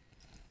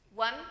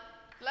 1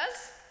 plus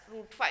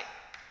root 5.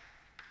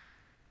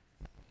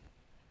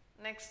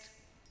 Next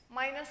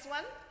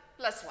 -1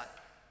 plus 1.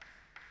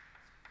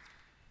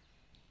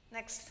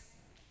 Next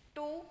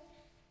 2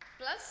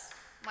 plus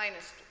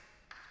 -2.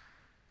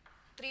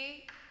 3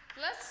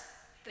 plus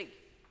 3.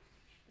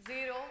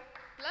 0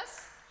 plus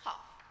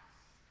half.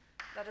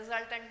 The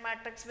resultant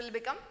matrix will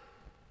become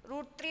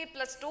root 3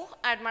 plus 2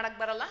 add ಮಾಡೋಕ್ಕೆ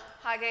ಬರಲ್ಲ,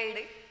 ಹಾಗೆ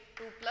ಇಡಿ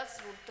 2 ಪ್ಲಸ್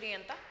ರೂಟ್ 3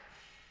 ಅಂತ.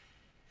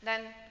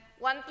 ದೆನ್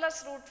 1 ಪ್ಲಸ್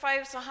ರೂಟ್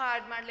 5 ಸಹ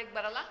ಆ್ಯಡ್ ಮಾಡ್ಲಿಕ್ಕೆ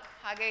ಬರಲ್ಲ,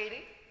 ಹಾಗೆ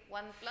ಇಡಿ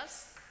 1 ಪ್ಲಸ್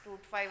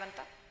ರೂಟ್ 5 ಅಂತ.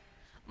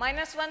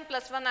 -1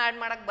 ಪ್ಲಸ್ 1 ಆ್ಯಡ್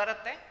ಮಾಡೋಕ್ಕೆ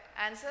ಬರುತ್ತೆ,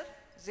 ಆನ್ಸರ್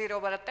 0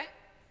 ಬರುತ್ತೆ.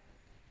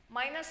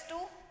 -2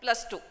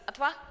 + 2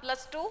 ಅಥವಾ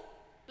 +2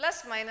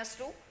 +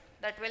 -2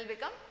 that will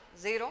become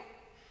 0.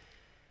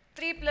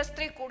 3 +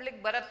 3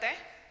 ಕೂಡ್ಲಿಕ್ಕೆ ಬರುತ್ತೆ,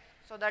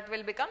 so that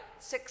will become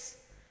 6.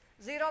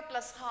 0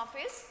 + half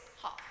is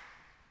half.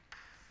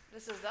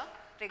 This is the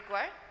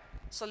required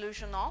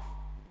solution of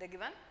the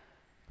given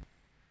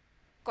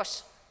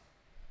question.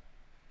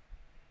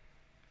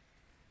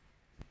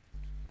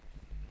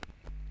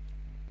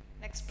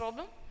 Next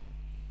problem.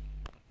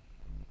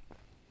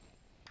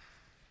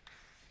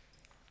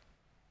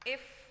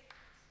 If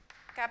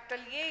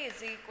capital A is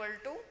equal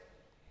to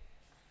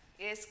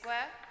A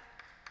square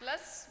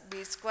plus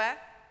B square,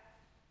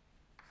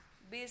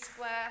 B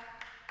square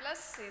plus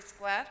C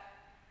square,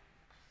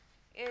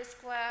 A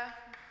square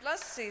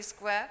plus C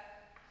square,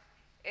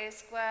 A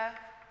square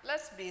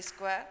plus B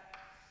square,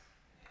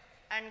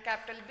 and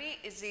capital B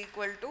is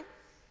equal to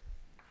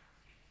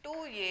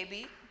 2AB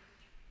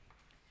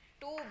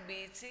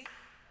 2BC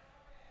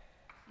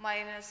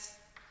minus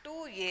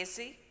 2AC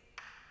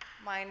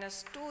minus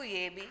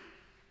 2AB,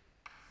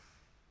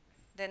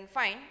 then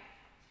find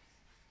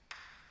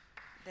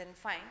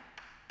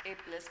A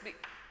plus B.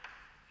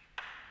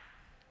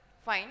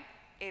 Find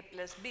A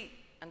plus B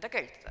ಅಂತ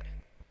ಕೇಳ್ತಿದ್ದಾರೆ.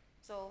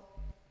 So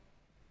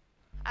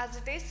as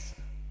it is,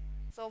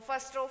 so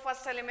first row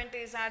first element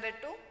is added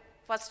to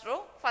first row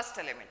first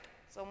element.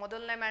 So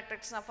ಮೊದಲನೇ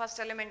ಮ್ಯಾಟ್ರಿಕ್ಸ್ನ first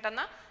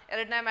ಎಲಿಮೆಂಟನ್ನು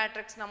ಎರಡನೇ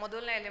ಮ್ಯಾಟ್ರಿಕ್ಸ್ನ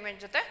ಮೊದಲನೇ element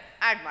ಜೊತೆ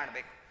add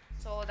ಮಾಡಬೇಕು.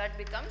 So that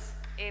becomes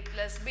A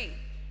plus B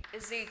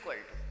is equal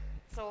to,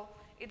 so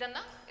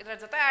ಇದನ್ನು ಇದರ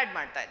ಜೊತೆ ಆ್ಯಡ್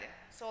ಮಾಡ್ತಾ ಇದ್ದೀನಿ.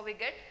 So we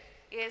get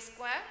A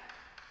square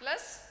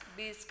plus B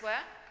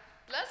square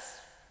plus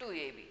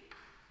 2AB.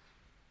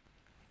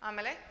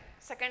 ಆಮೇಲೆ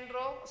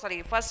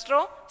first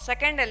row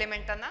second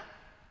ಎಲಿಮೆಂಟನ್ನು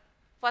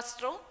first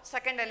row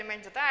second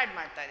element ಜೊತೆ ಆ್ಯಡ್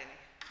ಮಾಡ್ತಾ ಇದ್ದೀನಿ.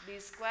 B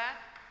square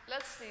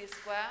plus C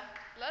square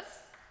plus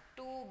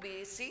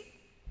 2BC.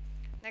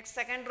 Next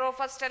second row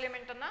first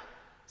ಎಲಿಮೆಂಟನ್ನು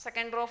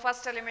second row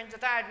first element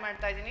ಜೊತೆ add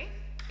ಮಾಡ್ತಾ ಇದ್ದೀನಿ.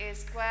 A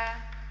square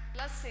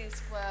plus C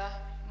square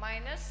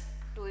minus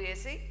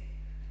 2AC.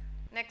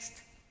 Next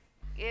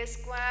A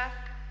square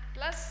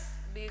plus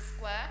B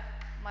square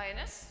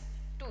minus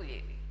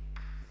 2AB.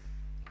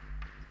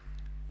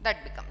 That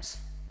becomes.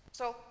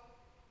 So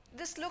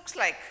this looks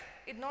like,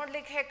 ಇದು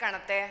ನೋಡ್ಲಿಕ್ಕೆ ಹೇಗೆ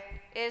ಕಾಣುತ್ತೆ?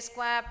 A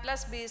square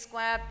plus B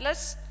square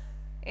plus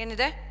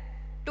ಏನಿದೆ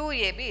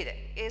 2AB ಇದೆ.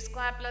 A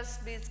square plus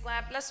B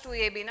square plus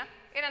 2ABನ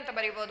ಏನಂತ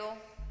ಬರೀಬೋದು?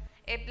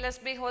 A plus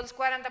B whole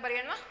square ಅಂತ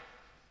ಬರೆಯೋಣ.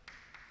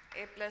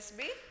 A plus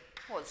B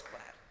whole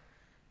square.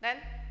 Then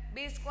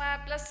B square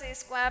plus C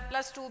square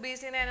plus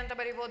 2BCನ ಏನಂತ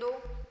ಬರೀಬೋದು?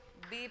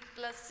 B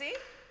plus C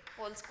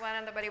whole square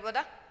ಅಂತ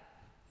ಬರೀಬೋದಾ?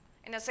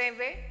 In the same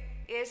way,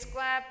 A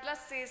square plus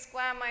C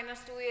square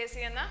minus 2AC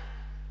ಅನ್ನು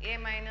A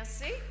minus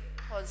C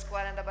whole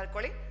square ಅಂತ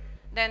ಬರ್ಕೊಳ್ಳಿ.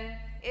 Then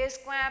A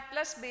square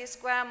plus B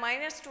square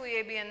minus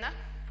 2AB ಅನ್ನು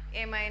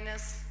A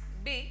minus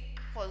B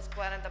whole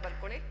square ಅಂತ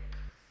ಬರ್ಕೊಳ್ಳಿ.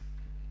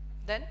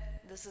 Then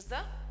this is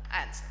the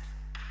answer.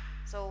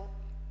 So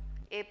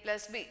A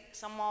plus B,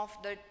 sum of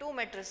the two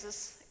matrices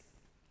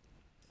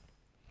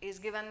is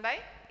given by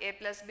A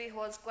plus B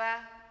whole square,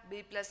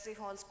 B plus C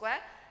whole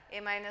square,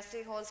 A minus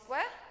C whole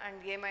square, and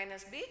A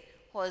minus B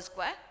whole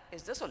square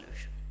is the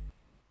solution.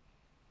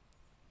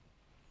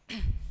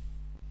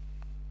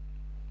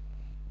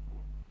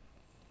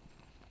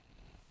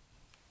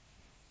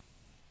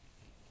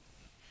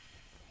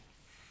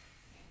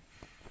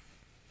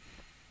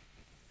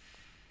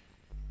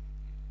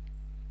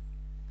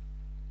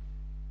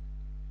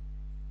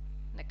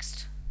 Next,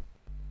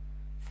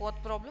 fourth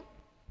problem.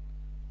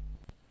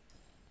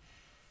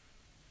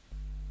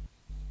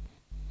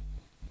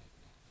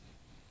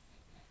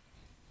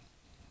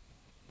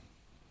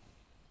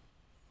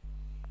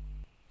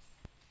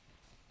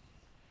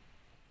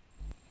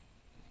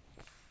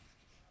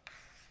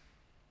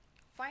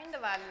 Find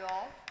the value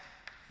of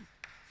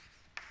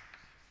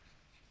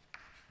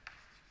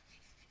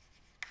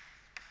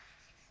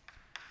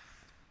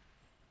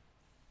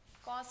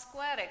cos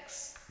square x,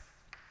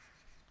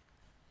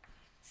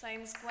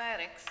 sin square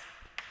x,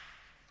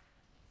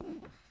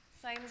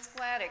 sin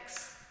square x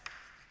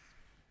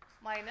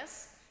minus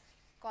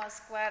cos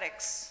square x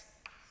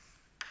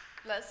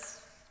plus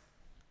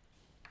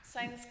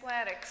sin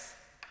square x,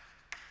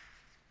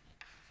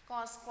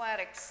 cos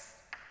square x,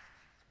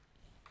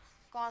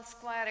 cos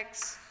square x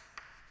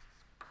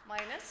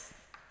minus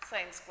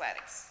sin square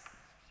x.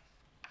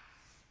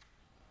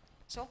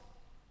 So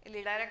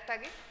ಇಲ್ಲಿ direct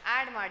ಆಗಿ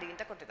add ಮಾಡಿ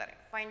ಅಂತ ಕೊಟ್ಟಿದ್ದಾರೆ.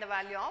 Find the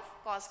value of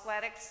cos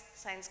square x,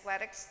 sin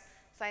square x,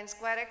 sin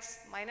square x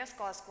minus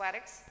cos square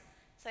x,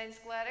 sin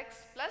square x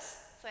plus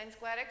sin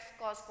square x,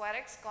 cos square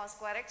x, cos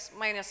square x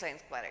minus sin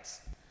square x.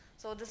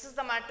 So this is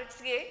the matrix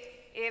A,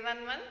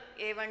 A11,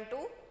 A12,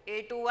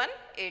 A21,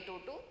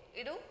 A22.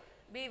 ಇದು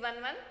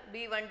B11,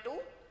 B12,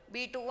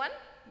 B21,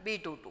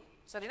 B22.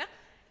 ಸರಿನಾ?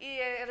 ಈ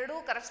ಎರಡು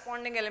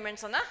corresponding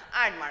elements ಅನ್ನು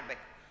add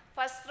ಮಾಡಬೇಕು.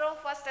 First row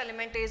first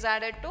element is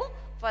added to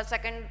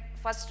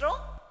first row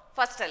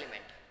first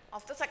element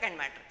of the second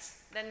matrix.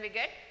 Then we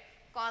get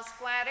cos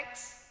square x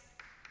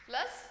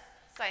plus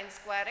sin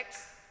square x,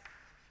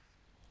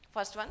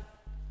 first one.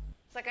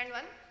 Second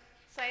one,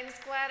 sin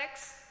square x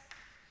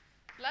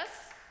plus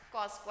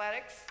cos square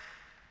x.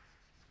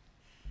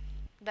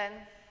 Then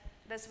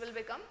this will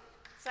become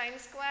sin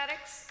square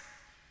x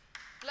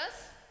plus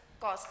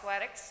cos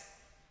square x.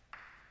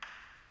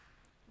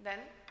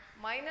 Then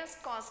minus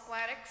cos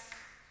square x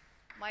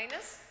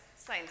minus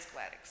sin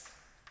square x.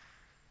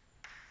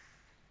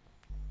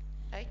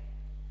 Right?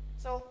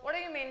 So what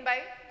do you mean by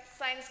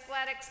sin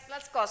square x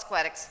plus cos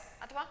square x?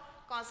 Athwa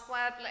cos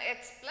square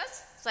x plus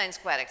sin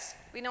square x.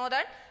 We know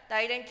that the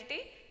identity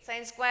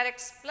sin square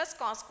x plus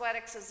cos square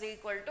x is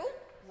equal to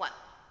 1.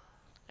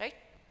 Right?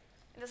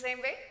 In the same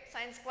way,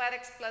 sin square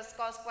x plus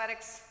cos square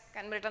x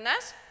can be written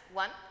as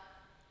 1.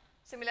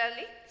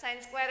 Similarly, sin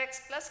square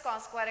x plus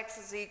cos square x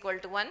is equal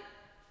to 1.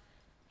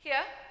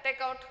 Here,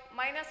 take out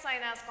minus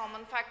sign as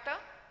common factor.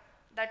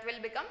 That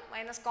will become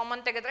minus common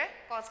tegedre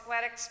cos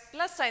square x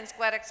plus sin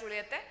square x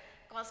uliyate.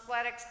 Cos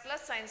square x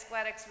plus sin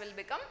square x will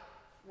become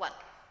 1.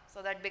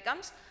 So that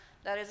becomes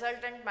the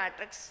resultant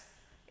matrix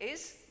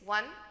is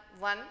 1,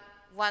 1,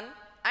 1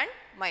 and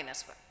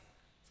minus 1.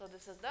 So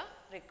this is the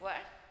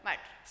required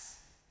matrix.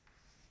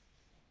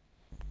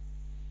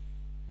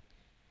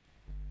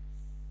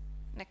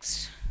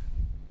 Next.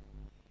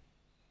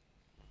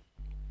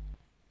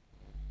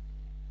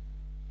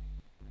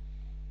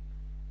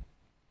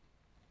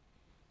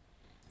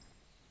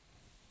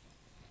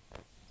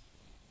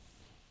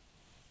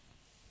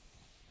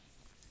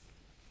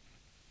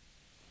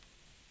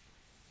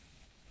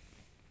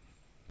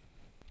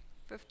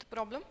 Fifth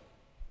problem.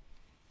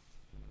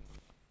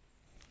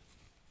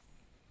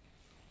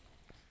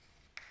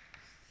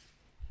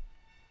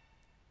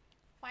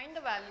 Find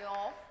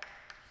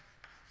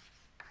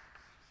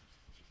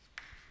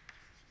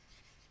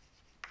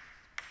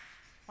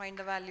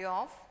the value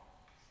of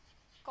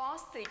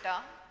cos theta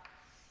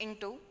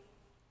into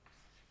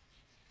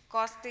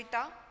cos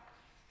theta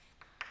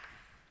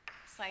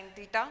sin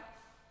theta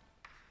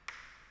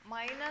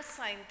minus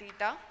sin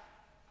theta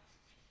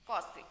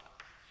cos theta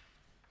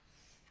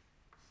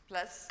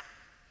plus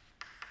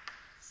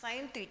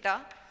sin theta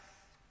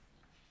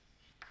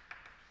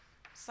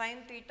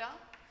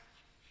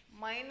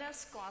minus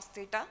cos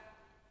theta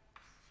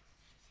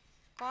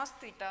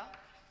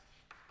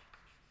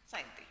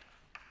sin theta.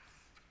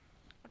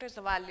 What is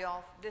the value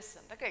of this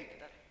anta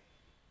keltidare,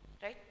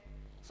 right?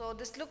 So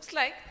this looks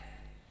like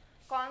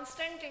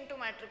constant into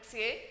matrix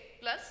A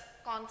plus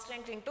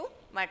constant into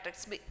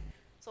matrix B.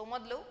 So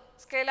modlu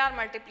scalar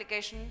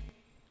multiplication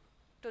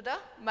to the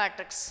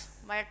matrix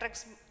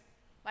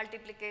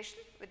multiplication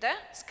with a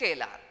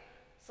scalar.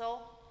 So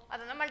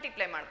adana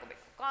multiply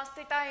ಮಾಡ್ಕೋಬೇಕು. Cos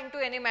theta into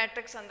any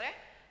matrix ಅಂದ್ರೆ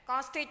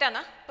cos theta ನ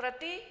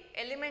ಪ್ರತಿ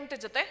element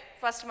ಜೊತೆ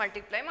first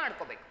multiply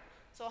ಮಾಡ್ಕೋಬೇಕು.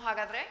 So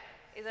ಹಾಗಾದ್ರೆ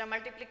ಇದರ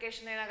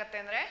multiplication ಏನಾಗುತ್ತೆ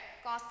ಅಂದರೆ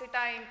cos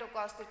theta into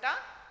cos theta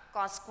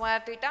cos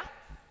square theta,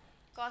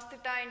 cos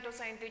theta into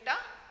sin theta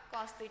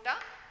cos theta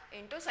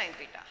into sin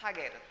theta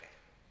ಹಾಗೆ ಇರುತ್ತೆ.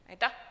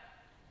 ಆಯ್ತಾ?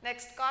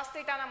 ನೆಕ್ಸ್ಟ್ cos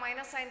theta ನ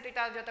ಮೈನಸ್ sin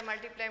theta ಜೊತೆ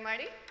ಮಲ್ಟಿಪ್ಲೈ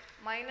ಮಾಡಿ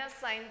minus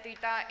sin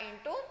theta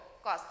into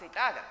cos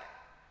theta ಆಗುತ್ತೆ.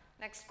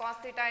 Next cos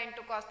theta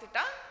into cos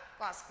theta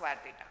cos square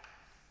theta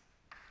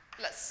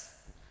plus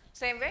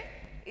same way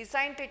ಈ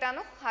sin theta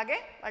ನು ಹಾಗೆ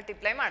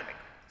ಮಲ್ಟಿಪ್ಲೈ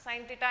ಮಾಡಬೇಕು.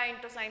 sin theta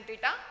into sin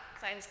theta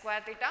sin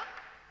square theta,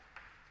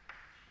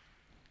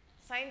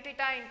 sin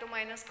theta into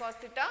minus cos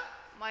theta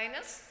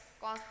minus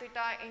cos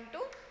theta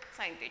into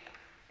sin theta.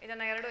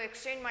 ಇದನ್ನು ಎರಡು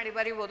exchange ಮಾಡಿ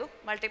ಬರೀಬೋದು,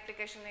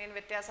 multiplication ಏನು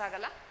ವ್ಯತ್ಯಾಸ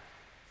ಆಗಲ್ಲ.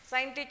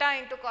 sin theta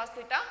into cos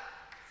theta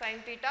sin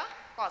theta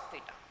cos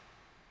theta,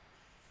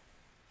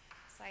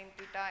 sin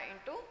theta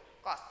into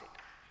cos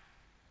theta.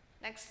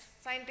 Next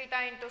sin theta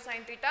into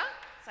sin theta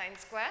sin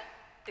square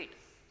theta.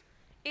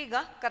 ಈಗ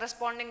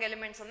corresponding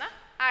elements ಅನ್ನು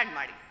add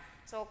ಮಾಡಿ.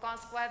 So cos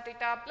square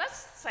theta plus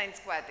sin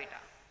square theta,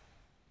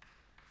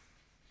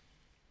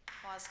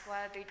 cos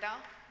square theta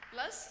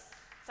plus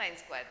sin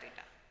square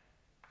theta.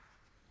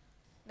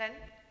 Then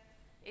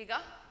ಈಗ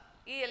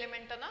ಈ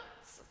ಎಲಿಮೆಂಟನ್ನು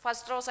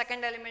first row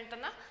second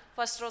ಎಲಿಮೆಂಟನ್ನು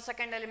first row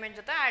second element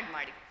ಜೊತೆ add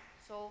ಮಾಡಿ.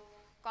 So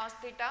cos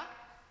theta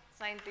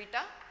sin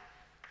theta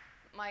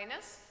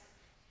minus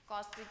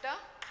cos theta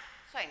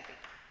sin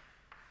theta.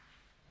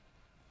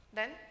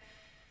 Then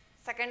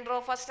second row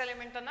first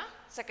ಎಲಿಮೆಂಟನ್ನು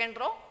second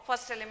row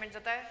first element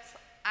ಜೊತೆ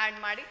add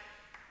ಮಾಡಿ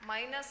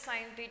minus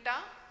sin theta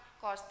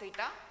cos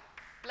theta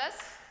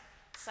plus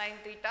sin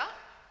theta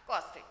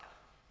cos theta.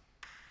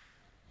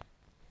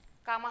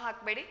 ಕಾಮ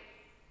ಹಾಕಬೇಡಿ,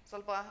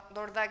 ಸ್ವಲ್ಪ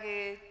ದೊಡ್ಡದಾಗಿ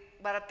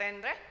ಬರುತ್ತೆ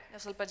ಅಂದರೆ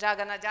ಸ್ವಲ್ಪ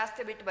ಜಾಗನ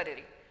ಜಾಸ್ತಿ ಬಿಟ್ಟು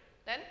ಬರೀರಿ.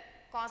 Then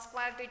cos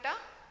square theta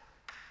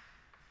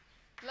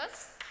plus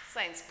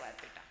sin square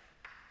theta.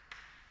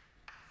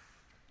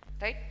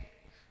 Right?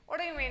 What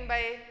do you mean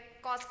by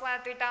cos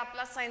square theta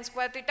plus sin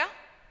square theta?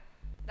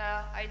 The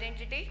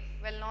identity,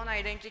 well-known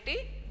identity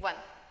 1.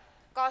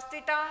 Cos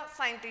theta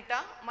sin theta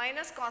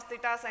minus cos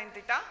theta sin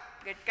theta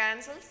get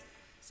cancels.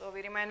 So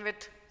we remain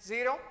with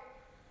 0.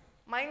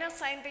 Minus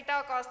sin theta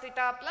cos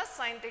theta plus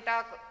sin theta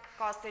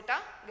cos theta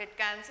get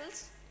cancels,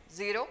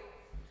 0.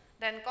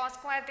 Then cos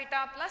square theta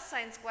plus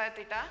sin square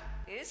theta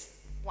is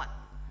 1.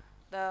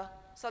 The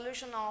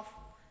solution of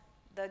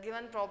the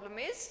given problem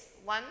is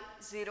 1,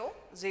 0,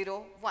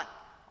 0, 1.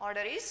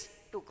 Order is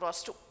 2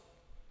 cross 2.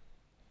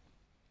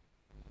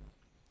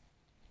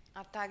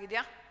 ಅರ್ಥ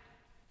ಆಗಿದೆಯಾ?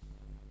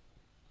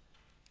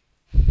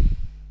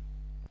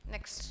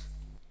 Next.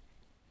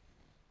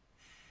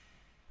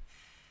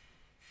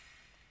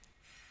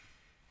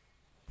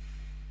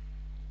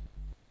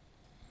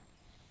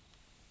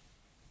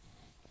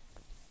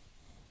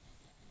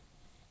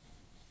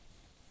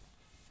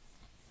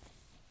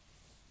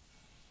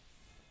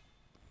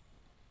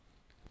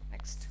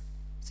 Next,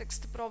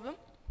 sixth problem.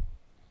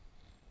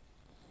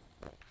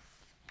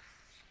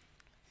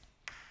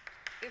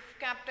 If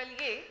capital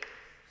A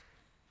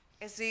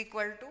is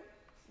equal to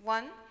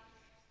 1,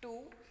 2,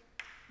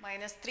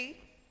 minus 3,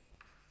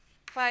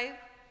 5,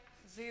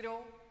 0,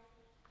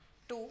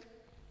 2,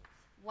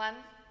 1,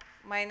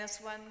 minus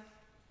 1,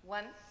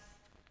 1.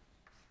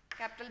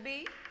 Capital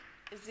B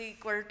is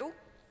equal to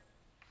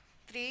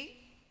 3,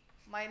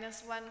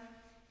 minus 1,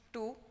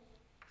 2,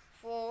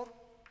 4,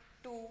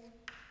 2,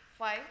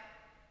 5,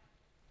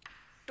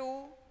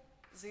 2,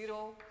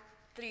 0,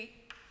 3.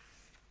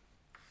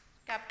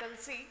 Capital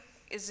C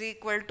is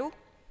equal to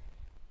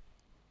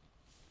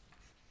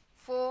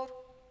 4,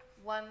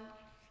 1,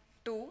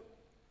 2,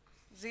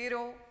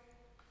 0,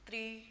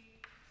 3,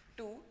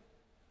 2,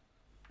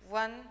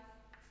 1,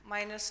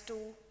 minus 2,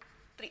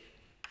 3.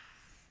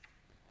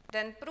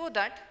 Then prove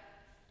that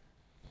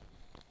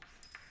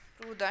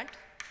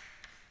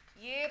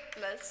A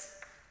plus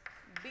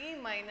B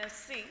minus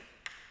C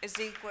is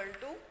equal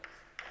to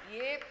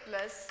A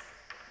plus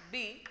B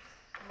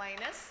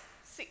minus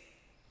C.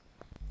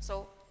 So,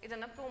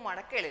 ಇದನ್ನು prove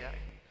ಮಾಡಕ್ಕೆ ಹೇಳಿದ್ದಾರೆ.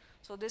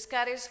 So this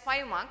carries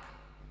 5 mark.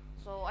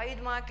 So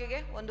 5 ಮಾರ್ಕಿಗೆ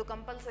ಒಂದು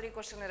compulsory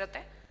question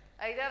ಇರುತ್ತೆ,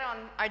 ಐದರ್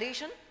on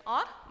addition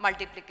R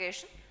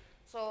multiplication.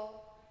 So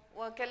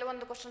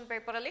ಕೆಲವೊಂದು question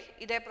ಪೇಪರಲ್ಲಿ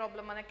ಇದೇ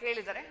ಪ್ರಾಬ್ಲಮನ್ನು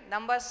ಕೇಳಿದ್ದಾರೆ,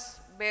 numbers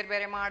ಬೇರೆ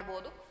ಬೇರೆ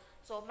ಮಾಡ್ಬೋದು.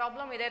 ಸೊ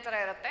ಪ್ರಾಬ್ಲಮ್ ಇದೇ ಥರ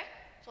ಇರುತ್ತೆ.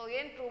 ಸೊ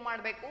ಏನು ಪ್ರೂವ್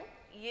ಮಾಡಬೇಕು?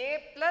 A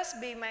plus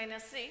B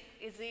minus C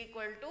is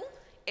equal to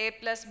A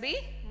plus B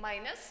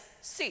minus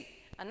C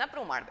ಅನ್ನು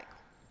ಪ್ರೂವ್ ಮಾಡಬೇಕು.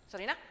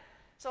 ಸರಿನಾ?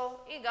 ಸೊ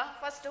ಈಗ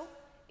ಫಸ್ಟು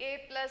ಎ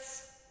ಪ್ಲಸ್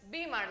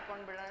ಬಿ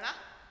ಮಾಡ್ಕೊಂಡು ಬಿಡೋಣ,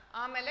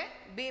 ಆಮೇಲೆ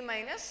ಬಿ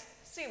ಮೈನಸ್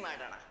ಸಿ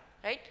ಮಾಡೋಣ.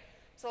 Right?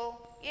 So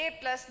A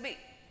plus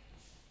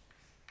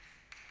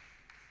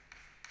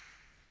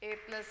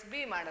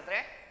B ಮಾಡಿದ್ರೆ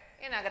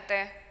ಏನಾಗುತ್ತೆ?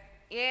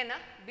 ಎನ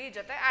ಬಿ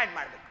ಜೊತೆ ಆ್ಯಡ್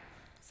ಮಾಡಬೇಕು.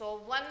 ಸೊ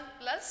 1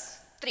 ಪ್ಲಸ್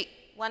 3,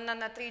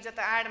 1ಅನ್ನು 3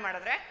 ಜೊತೆ ಆ್ಯಡ್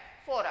ಮಾಡಿದ್ರೆ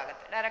 4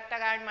 ಆಗುತ್ತೆ.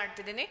 ಡೈರೆಕ್ಟಾಗಿ ಆ್ಯಡ್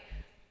ಮಾಡ್ತಿದ್ದೀನಿ.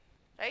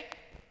 Right?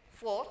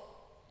 4.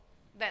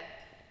 Then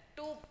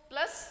 2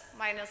 plus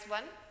minus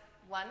 1,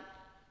 1,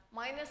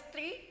 minus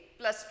 3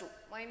 plus 2,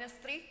 minus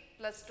 3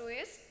 plus 2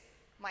 is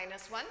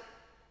minus 1,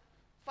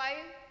 5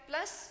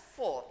 plus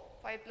 4,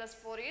 5 plus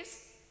 4 is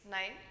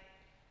 9,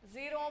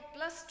 0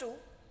 plus 2,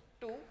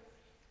 2,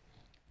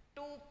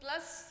 2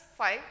 plus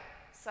 5,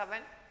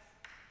 7,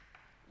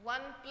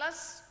 1 plus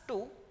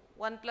 2,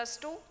 1 plus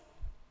 2,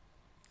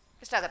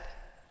 ಎಷ್ಟಾಗುತ್ತೆ?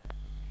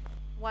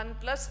 1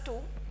 plus 2,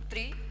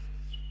 3,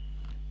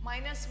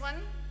 minus 1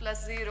 plus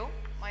 0,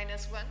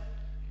 minus 1,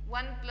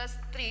 1 plus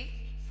 3,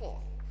 4.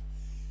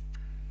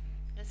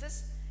 This is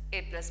A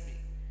plus B.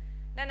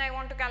 Then I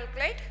want to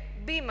calculate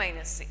B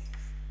minus C.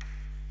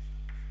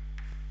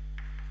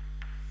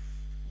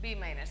 B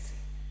minus C.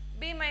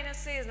 B minus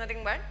C is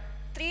nothing but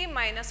 3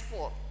 minus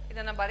 4.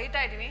 ಇದನ್ನು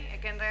ಬರೀತಾ ಇದ್ದೀನಿ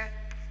ಯಾಕೆಂದರೆ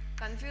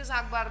confuse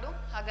ಆಗಬಾರ್ದು.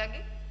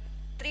 ಹಾಗಾಗಿ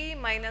 3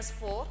 minus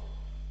 4,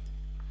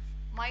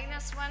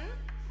 minus 1,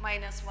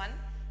 minus 1,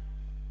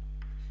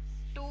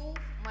 2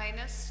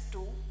 minus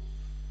 2,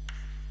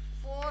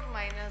 4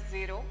 minus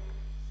 0,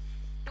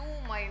 2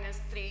 minus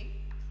 3,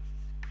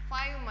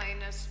 5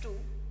 minus 2,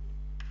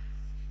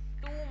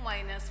 2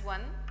 minus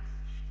 1,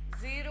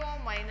 0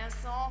 minus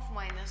of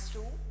minus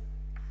 2,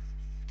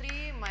 3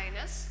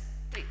 minus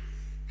 3.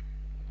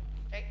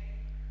 Right?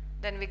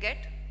 Then we get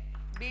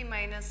B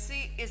minus C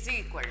is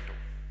equal to.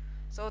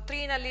 So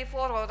 3 ನಲ್ಲಿ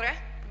 4 ಹೋದರೆ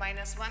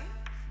minus 1,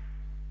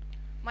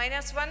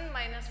 minus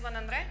 1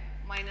 ಅಂದರೆ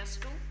minus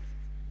 2,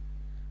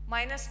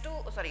 minus 2,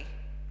 sorry,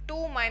 2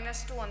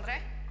 minus 2 ಅಂದರೆ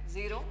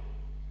 0,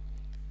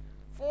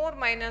 4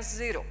 minus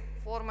 0,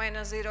 4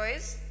 minus 0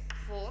 is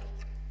 4,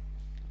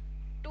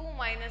 2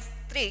 minus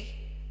 3,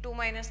 2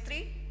 minus 3,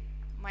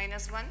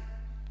 minus 1,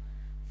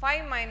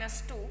 5 minus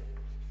 2,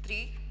 3,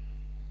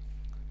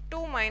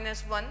 2 minus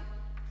 1,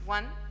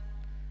 1,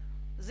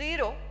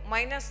 0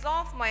 minus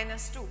of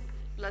minus 2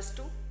 plus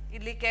 2,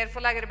 ಇಲ್ಲಿ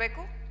careful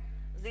ಆಗಿರಬೇಕು,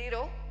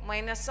 0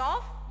 minus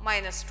of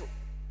minus 2,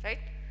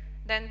 right?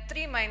 Then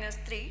 3 minus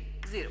 3,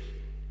 0.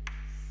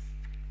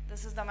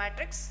 This is the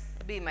matrix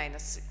B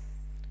minus C.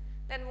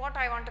 Then what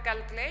I want to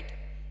calculate?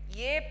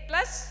 A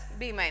plus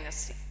B minus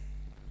C.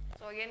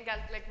 So ಏನು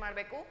calculate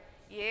ಮಾಡಬೇಕು?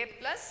 A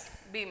plus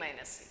B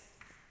minus C.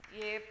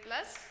 A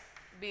plus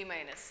B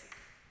minus C.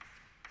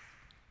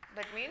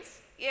 That means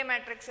A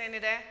matrix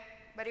ಏನಿದೆ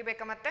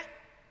ಬರಿಬೇಕಾ ಮತ್ತೆ?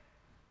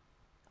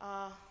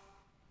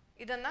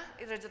 ಇದನ್ನು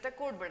ಇದರ ಜೊತೆ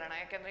ಕೂಡ್ಬಿಡೋಣ,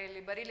 ಯಾಕೆಂದರೆ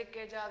ಇಲ್ಲಿ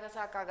ಬರೀಲಿಕ್ಕೆ ಜಾಗ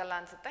ಸಾಕಾಗಲ್ಲ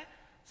ಅನಿಸುತ್ತೆ.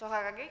 ಸೊ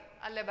ಹಾಗಾಗಿ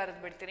ಅಲ್ಲೇ ಬರೆದು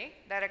ಬಿಡ್ತೀನಿ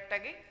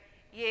ಡೈರೆಕ್ಟಾಗಿ.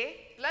 A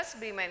plus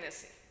B minus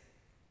C.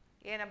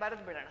 ಏನ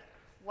ಬರೆದು ಬಿಡೋಣ.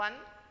 1,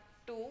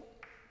 2,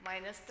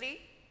 minus 3,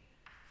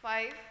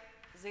 5,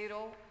 0,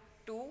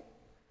 2,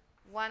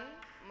 1,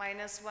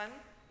 minus 1,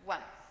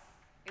 1.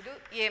 ಇದು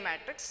A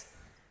matrix.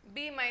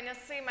 B minus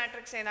C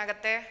matrix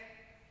ಏನಾಗುತ್ತೆ?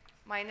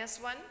 minus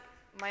 1,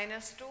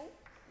 minus 2,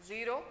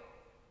 0,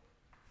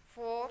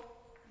 4,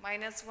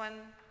 -1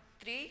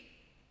 3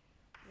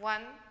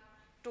 1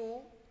 2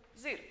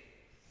 0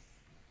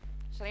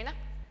 ಸರಿನಾ.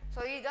 ಸೊ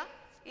ಈಗ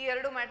ಈ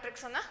ಎರಡು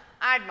ಮ್ಯಾಟ್ರಿಕ್ಸನ್ನು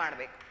ಆ್ಯಡ್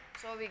ಮಾಡಬೇಕು.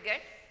 So we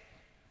get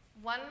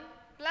 1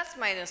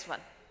 +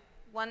 -1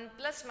 1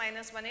 +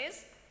 -1 is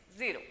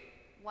 0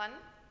 1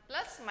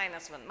 +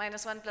 -1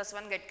 -1 +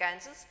 1 get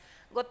cancels.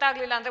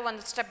 ಗೊತ್ತಾಗಲಿಲ್ಲ ಅಂದರೆ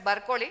ಒಂದು ಸ್ಟೆಪ್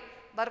ಬರ್ಕೊಳ್ಳಿ,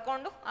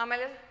 ಬರ್ಕೊಂಡು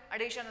ಆಮೇಲೆ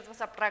ಅಡಿಷನ್ ಅಥವಾ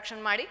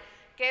ಸಬ್ಟ್ರಾಕ್ಷನ್ ಮಾಡಿ.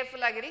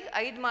 ಕೇರ್ಫುಲ್ ಆಗಿರಿ,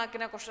 5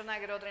 ಮಾರ್ಕಿನ ಕ್ವಶನ್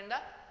ಆಗಿರೋದ್ರಿಂದ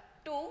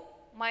 2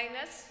 -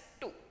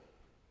 2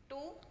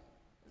 2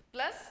 +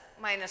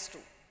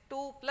 -2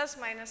 2 +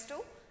 -2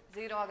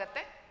 0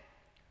 ಆಗುತ್ತೆ.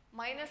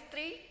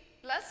 -3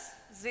 +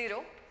 0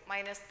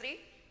 -3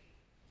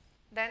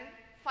 then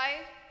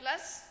 5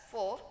 +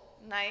 4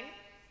 9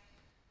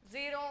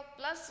 0 +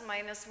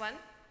 -1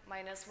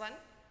 -1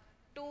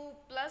 2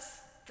 +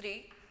 3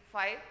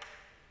 5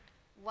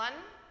 1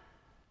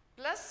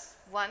 +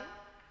 1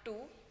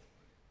 2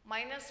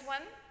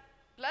 -1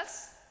 +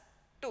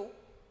 2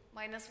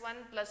 -1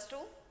 +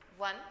 2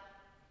 1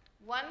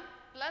 1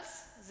 +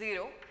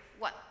 0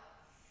 1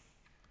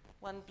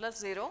 1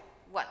 + 0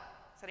 1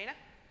 ಸರಿನಾ.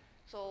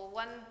 So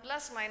 1 +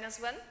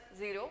 -1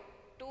 0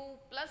 2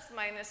 +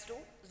 -2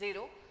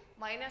 0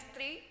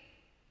 -3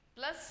 +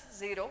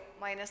 0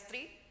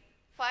 -3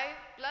 5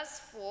 +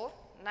 4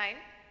 9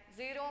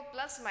 0 +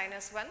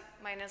 -1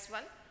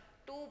 -1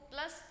 2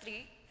 + 3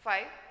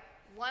 5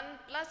 1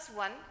 +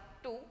 1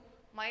 2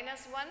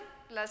 -1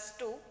 +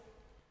 2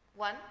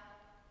 1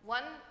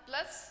 1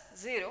 +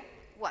 0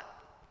 1.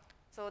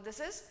 So this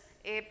is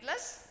a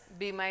plus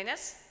b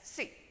minus c.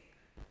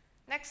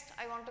 Next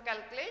I want to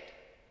calculate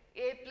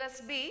a plus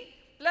b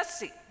plus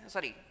c,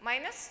 sorry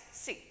minus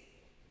c,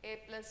 a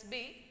plus b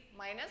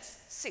minus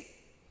c.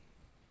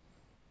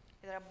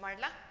 ಇದರ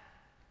ಮಾಡಲಾ,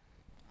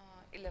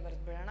 ಇಲ್ಲೇ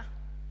ಬರೆದು ಬಿಡೋಣ,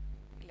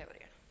 ಇಲ್ಲೇ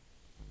ಬರೆಯೋಣ.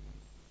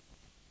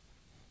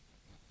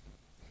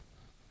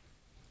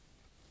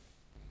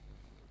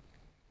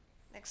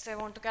 Next I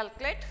want to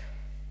calculate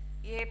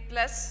a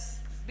plus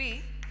b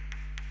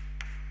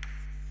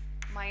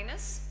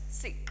minus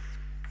c.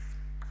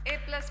 a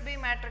plus b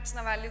ಮ್ಯಾಟ್ರಿಕ್ಸ್ನ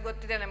value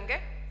ಗೊತ್ತಿದೆ ನಮಗೆ.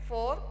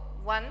 4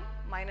 1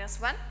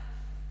 -1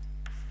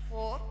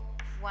 4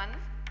 1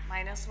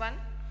 -1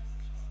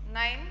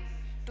 9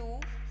 2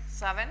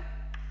 7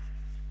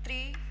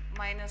 3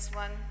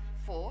 -1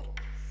 4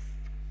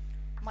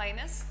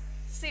 minus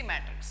c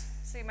matrix.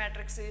 c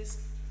matrix is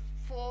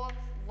 4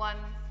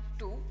 1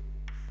 2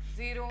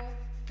 0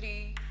 3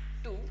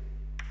 2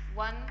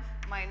 1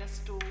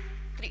 -2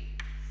 3,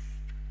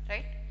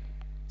 right.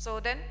 So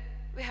then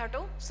we have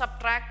to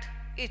subtract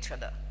each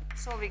other.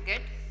 So we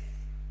get,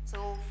 so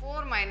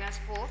 4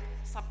 - 4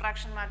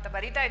 subtraction ಮಾಡ್ತಾ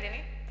ಬರಿತಾ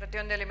ಇದ್ದೀನಿ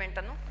ಪ್ರತಿಯೊಂದು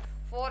ಎಲಿಮೆಂಟನ್ನು.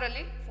 4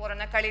 ಅಲ್ಲಿ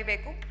 4ಅನ್ನು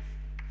ಕಳಿಬೇಕು.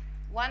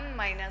 1 -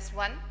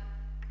 1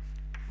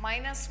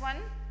 -1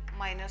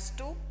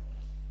 -2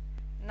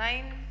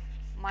 9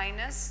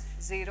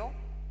 -0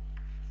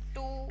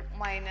 2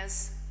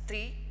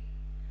 -3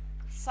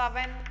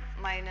 7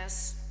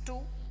 -2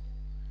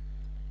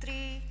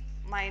 3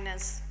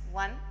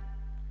 -1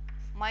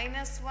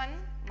 -1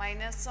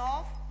 minus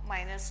of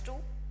 -2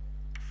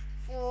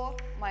 4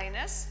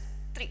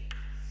 -3,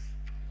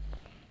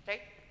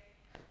 right.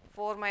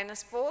 4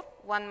 - 4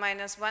 1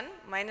 -1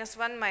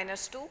 -1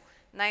 -2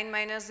 9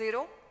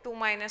 -0 2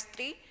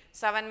 -3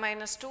 7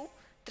 -2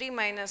 3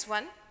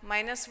 -1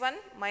 -1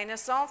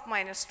 minus of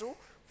 -2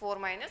 4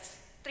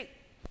 -3.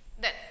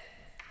 Then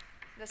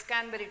this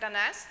can be written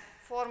as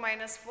 4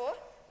 - 4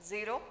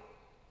 0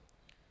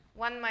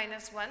 1 -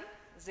 1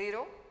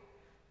 0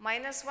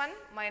 -1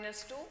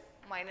 -2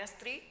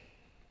 -3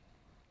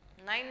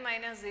 9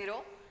 -0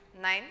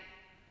 9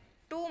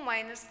 2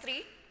 -3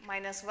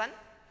 -1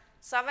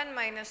 7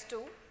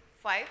 -2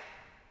 5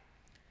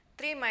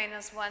 3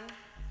 -1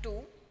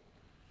 2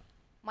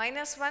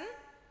 -1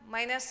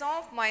 minus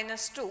of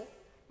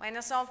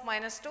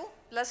 -2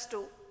 plus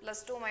 2 plus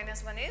 2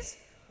 -1 is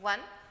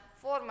 1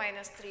 4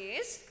 -3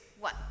 is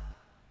 1.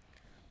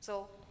 So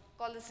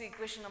call this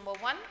equation number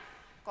 1,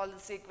 call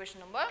this equation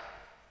number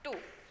 2.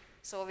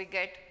 So we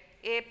get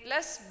a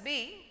plus b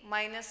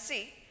minus c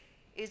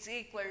is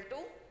equal to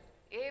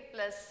a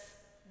plus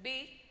b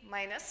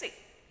minus c.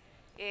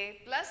 a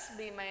plus b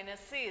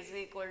minus c is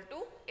equal to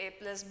a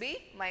plus b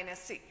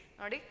minus c.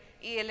 ನೋಡಿ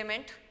ಈ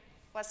element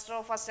first row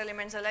first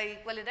elements ಎಲ್ಲ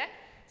equal ಇದೆ,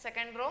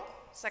 second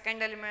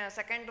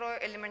row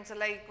elements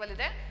ಎಲ್ಲ equal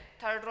ಇದೆ,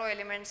 third row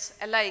elements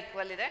ಎಲ್ಲ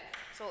equal ಇದೆ.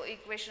 So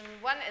equation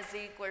 1 is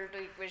equal to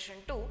equation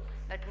 2,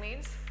 that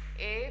means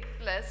a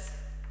plus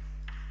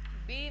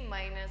b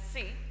minus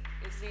c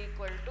is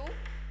equal to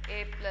a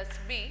plus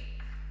b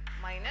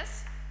minus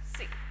c,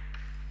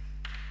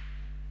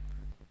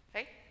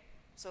 right.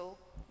 So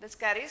this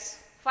carries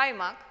 5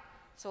 mark.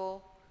 So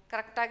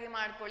ಕರೆಕ್ಟಾಗಿ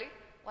ಮಾಡ್ಕೊಳ್ಳಿ,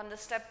 ಒಂದು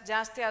step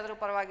ಜಾಸ್ತಿ ಆದರೂ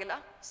ಪರವಾಗಿಲ್ಲ,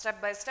 step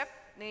by step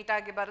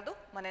ನೀಟಾಗಿ ಬರೆದು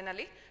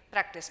ಮನೆಯಲ್ಲಿ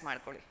practice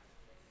ಮಾಡ್ಕೊಳ್ಳಿ.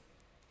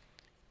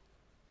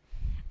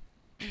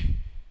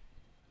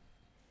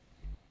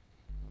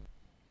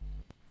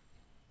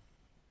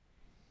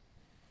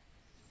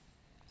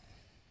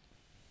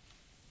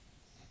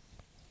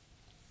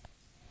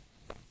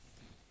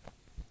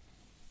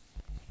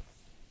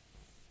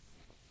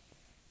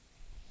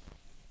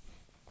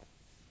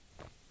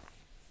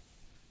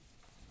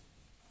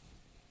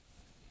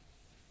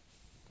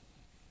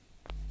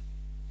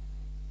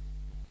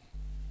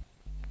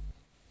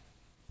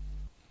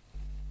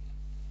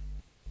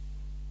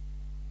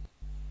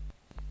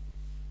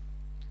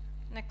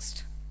 Next,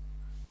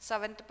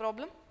 7th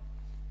problem.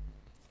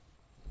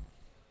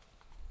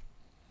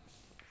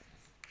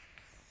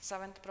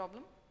 7th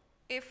problem.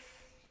 If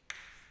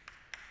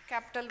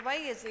capital Y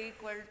is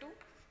equal to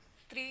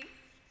 3,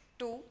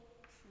 2,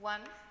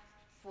 1,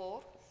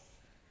 4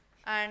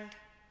 and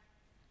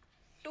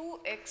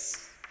 2x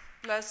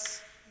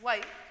plus y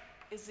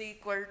is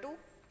equal to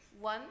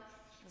 1,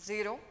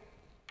 0,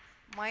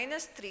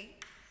 minus 3,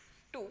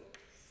 2,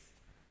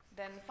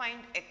 then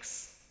find x.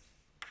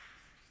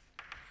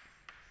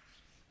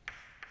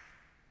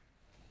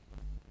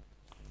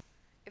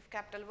 If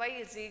capital Y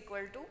is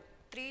equal to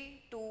 3,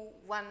 2,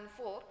 1,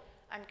 4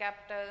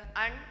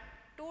 and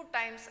 2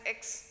 times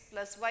x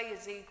plus y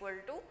is equal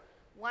to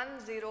 1,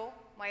 0,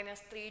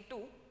 minus 3,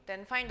 2,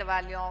 then find the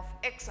value of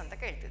x ಅಂತ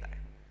ಕೇಳ್ತಿದ್ದಾರೆ.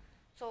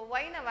 So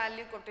y ನ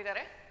value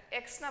ಕೊಟ್ಟಿದ್ದಾರೆ,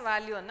 x ನ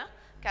ವ್ಯಾಲ್ಯೂವನ್ನು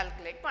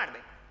calculate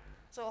ಮಾಡಬೇಕು.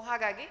 So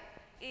ಹಾಗಾಗಿ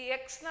ಈ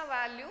x ನ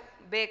ವ್ಯಾಲ್ಯೂ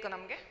ಬೇಕು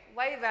ನಮಗೆ,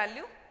 y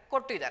ವ್ಯಾಲ್ಯೂ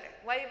ಕೊಟ್ಟಿದ್ದಾರೆ.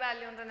 y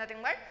ವ್ಯಾಲ್ಯೂ ಅಂದರೆ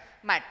ನಥಿಂಗ್ ಬಟ್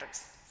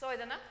ಮ್ಯಾಟ್ರಿಕ್ಸ್. ಸೊ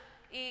ಇದನ್ನು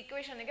ಈ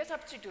ಇಕ್ವೇಷನ್ಗೆ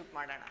ಸಬ್ಸ್ಟಿಟ್ಯೂಟ್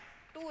ಮಾಡೋಣ.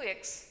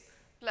 2x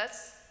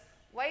ಪ್ಲಸ್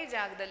y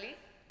ಜಾಗದಲ್ಲಿ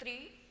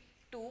 3,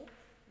 2,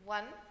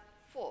 1,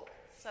 4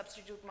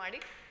 ಸಬ್ಸ್ಟಿಟ್ಯೂಟ್ ಮಾಡಿ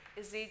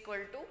is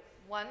equal to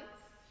 1,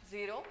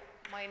 0,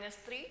 minus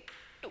 3,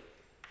 2.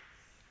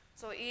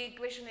 So ಈ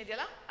ಇಕ್ವೇಷನ್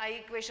ಇದೆಯಲ್ಲ, ಆ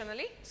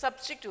ಇಕ್ವೇಷನಲ್ಲಿ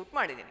ಸಬ್ಸ್ಟಿಟ್ಯೂಟ್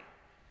ಮಾಡಿದ್ದೀನಿ.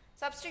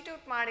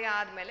 ಸಬ್ಸ್ಟಿಟ್ಯೂಟ್ ಮಾಡಿ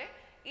ಆದಮೇಲೆ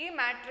ಈ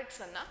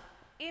ಮ್ಯಾಟ್ರಿಕ್ಸನ್ನು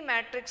ಈ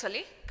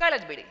ಮ್ಯಾಟ್ರಿಕ್ಸಲ್ಲಿ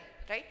ಕಳೆದ್ಬಿಡಿ,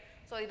 ರೈಟ್?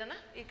 ಸೊ ಇದನ್ನು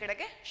ಈ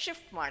ಕಡೆಗೆ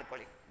ಶಿಫ್ಟ್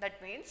ಮಾಡ್ಕೊಳ್ಳಿ. That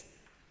means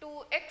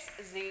 2x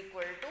is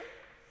equal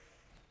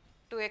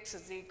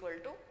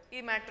to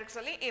ಈ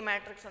ಮ್ಯಾಟ್ರಿಕ್ಸಲ್ಲಿ ಈ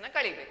ಮ್ಯಾಟ್ರಿಕ್ಸನ್ನು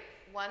ಕಳಿಬೇಕು.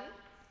 1,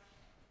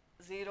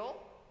 0,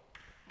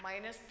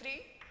 minus 3,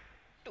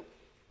 2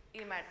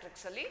 ಈ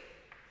ಮ್ಯಾಟ್ರಿಕ್ಸಲ್ಲಿ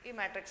ಈ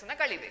ಮ್ಯಾಟ್ರಿಕ್ಸನ್ನು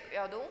ಕಳಿಬೇಕು.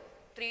 ಯಾವುದು?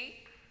 3,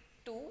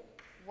 2,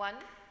 1,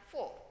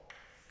 4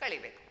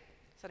 ಕಳಿಬೇಕು,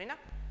 ಸರಿನಾ?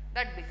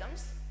 That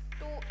becomes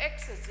 2x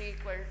is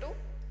equal to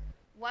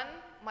 1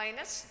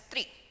 minus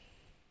 3,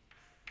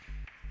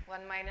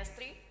 1 minus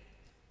 3,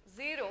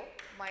 0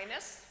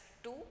 minus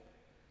 2,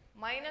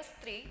 minus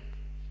 3,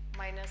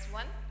 minus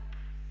 1,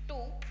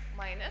 2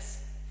 minus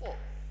 4.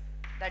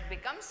 That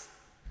becomes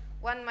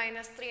 1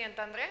 minus 3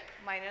 ಅಂತಂದರೆ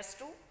minus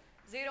 2,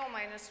 0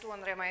 minus 2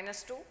 ಅಂದರೆ minus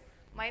 2,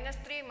 minus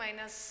 3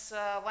 minus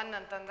 1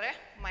 ಅಂತಂದರೆ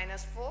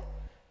minus 4,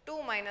 2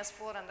 minus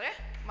 4 ಅಂದರೆ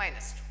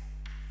minus 2.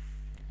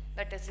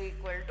 That is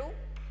equal to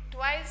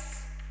twice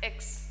x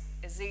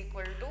is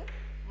equal to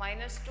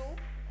minus 2,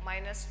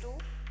 minus 2,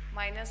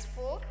 minus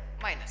 4,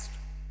 minus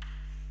 2.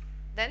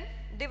 Then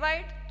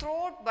divide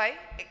throughout by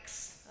x.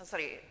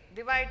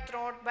 Divide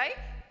throughout by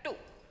 2.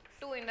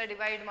 2 ಇಂದ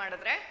divide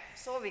ಮಾಡಿದ್ರೆ,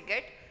 so we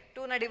get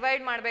 2ನ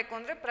divide ಮಾಡಬೇಕು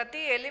ಅಂದರೆ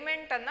ಪ್ರತಿ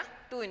ಎಲಿಮೆಂಟನ್ನು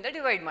 2 ಇಂದ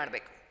divide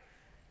ಮಾಡಬೇಕು.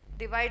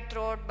 Divide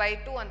throat by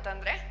 2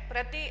 ಅಂತಂದರೆ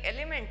ಪ್ರತಿ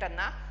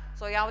ಎಲಿಮೆಂಟನ್ನು,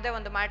 so ಯಾವುದೇ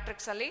ಒಂದು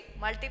ಮ್ಯಾಟ್ರಿಕ್ಸಲ್ಲಿ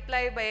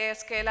ಮಲ್ಟಿಪ್ಲೈ ಬೈ ಎ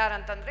ಸ್ಕೇಲಾರ್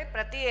ಅಂತಂದರೆ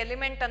ಪ್ರತಿ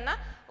ಎಲಿಮೆಂಟನ್ನು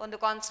ಒಂದು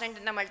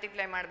ಕಾನ್ಸ್ಟೆಂಟಿಂದ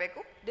ಮಲ್ಟಿಪ್ಲೈ ಮಾಡಬೇಕು.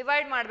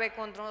 ಡಿವೈಡ್ ಮಾಡಬೇಕು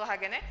ಅಂದ್ರೂ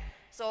ಹಾಗೆಯೇ.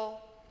 So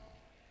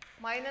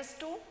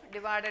 -2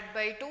 divided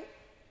by 2,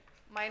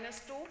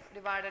 -2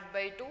 divided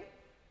by 2,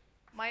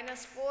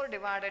 -4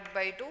 divided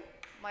by 2,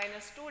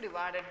 -2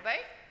 divided by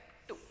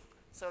 2.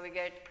 So we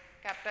get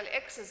capital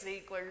X is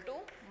equal to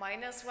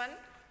 -1,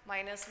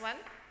 -1,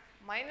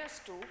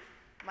 -2,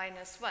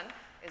 -1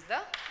 is the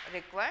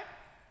required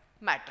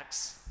matrix.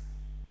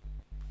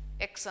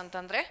 X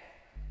ಅಂತಂದರೆ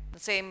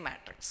the same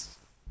matrix.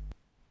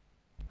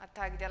 ಅರ್ಥ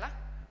ಆಗಿದೆಯಲ್ಲ?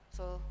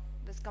 So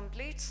this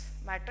completes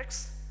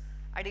matrix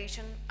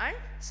addition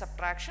and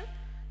subtraction.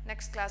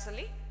 Next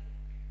ಕ್ಲಾಸಲ್ಲಿ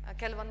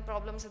ಕೆಲವೊಂದು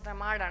problems ಇದ್ದರೆ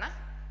ಮಾಡೋಣ.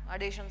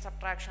 Addition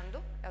ಸಬ್ಟ್ರಾಕ್ಷನ್ದು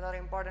ಯಾವ್ದಾದ್ರು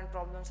important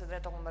problems ಇದ್ದರೆ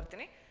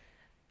ತೊಗೊಂಬರ್ತೀನಿ.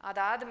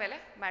 ಅದಾದಮೇಲೆ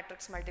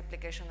ಮ್ಯಾಟ್ರಿಕ್ಸ್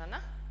ಮಲ್ಟಿಪ್ಲಿಕೇಶನನ್ನು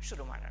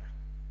ಶುರು ಮಾಡೋಣ,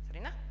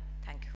 ಸರಿನಾ? Thank you.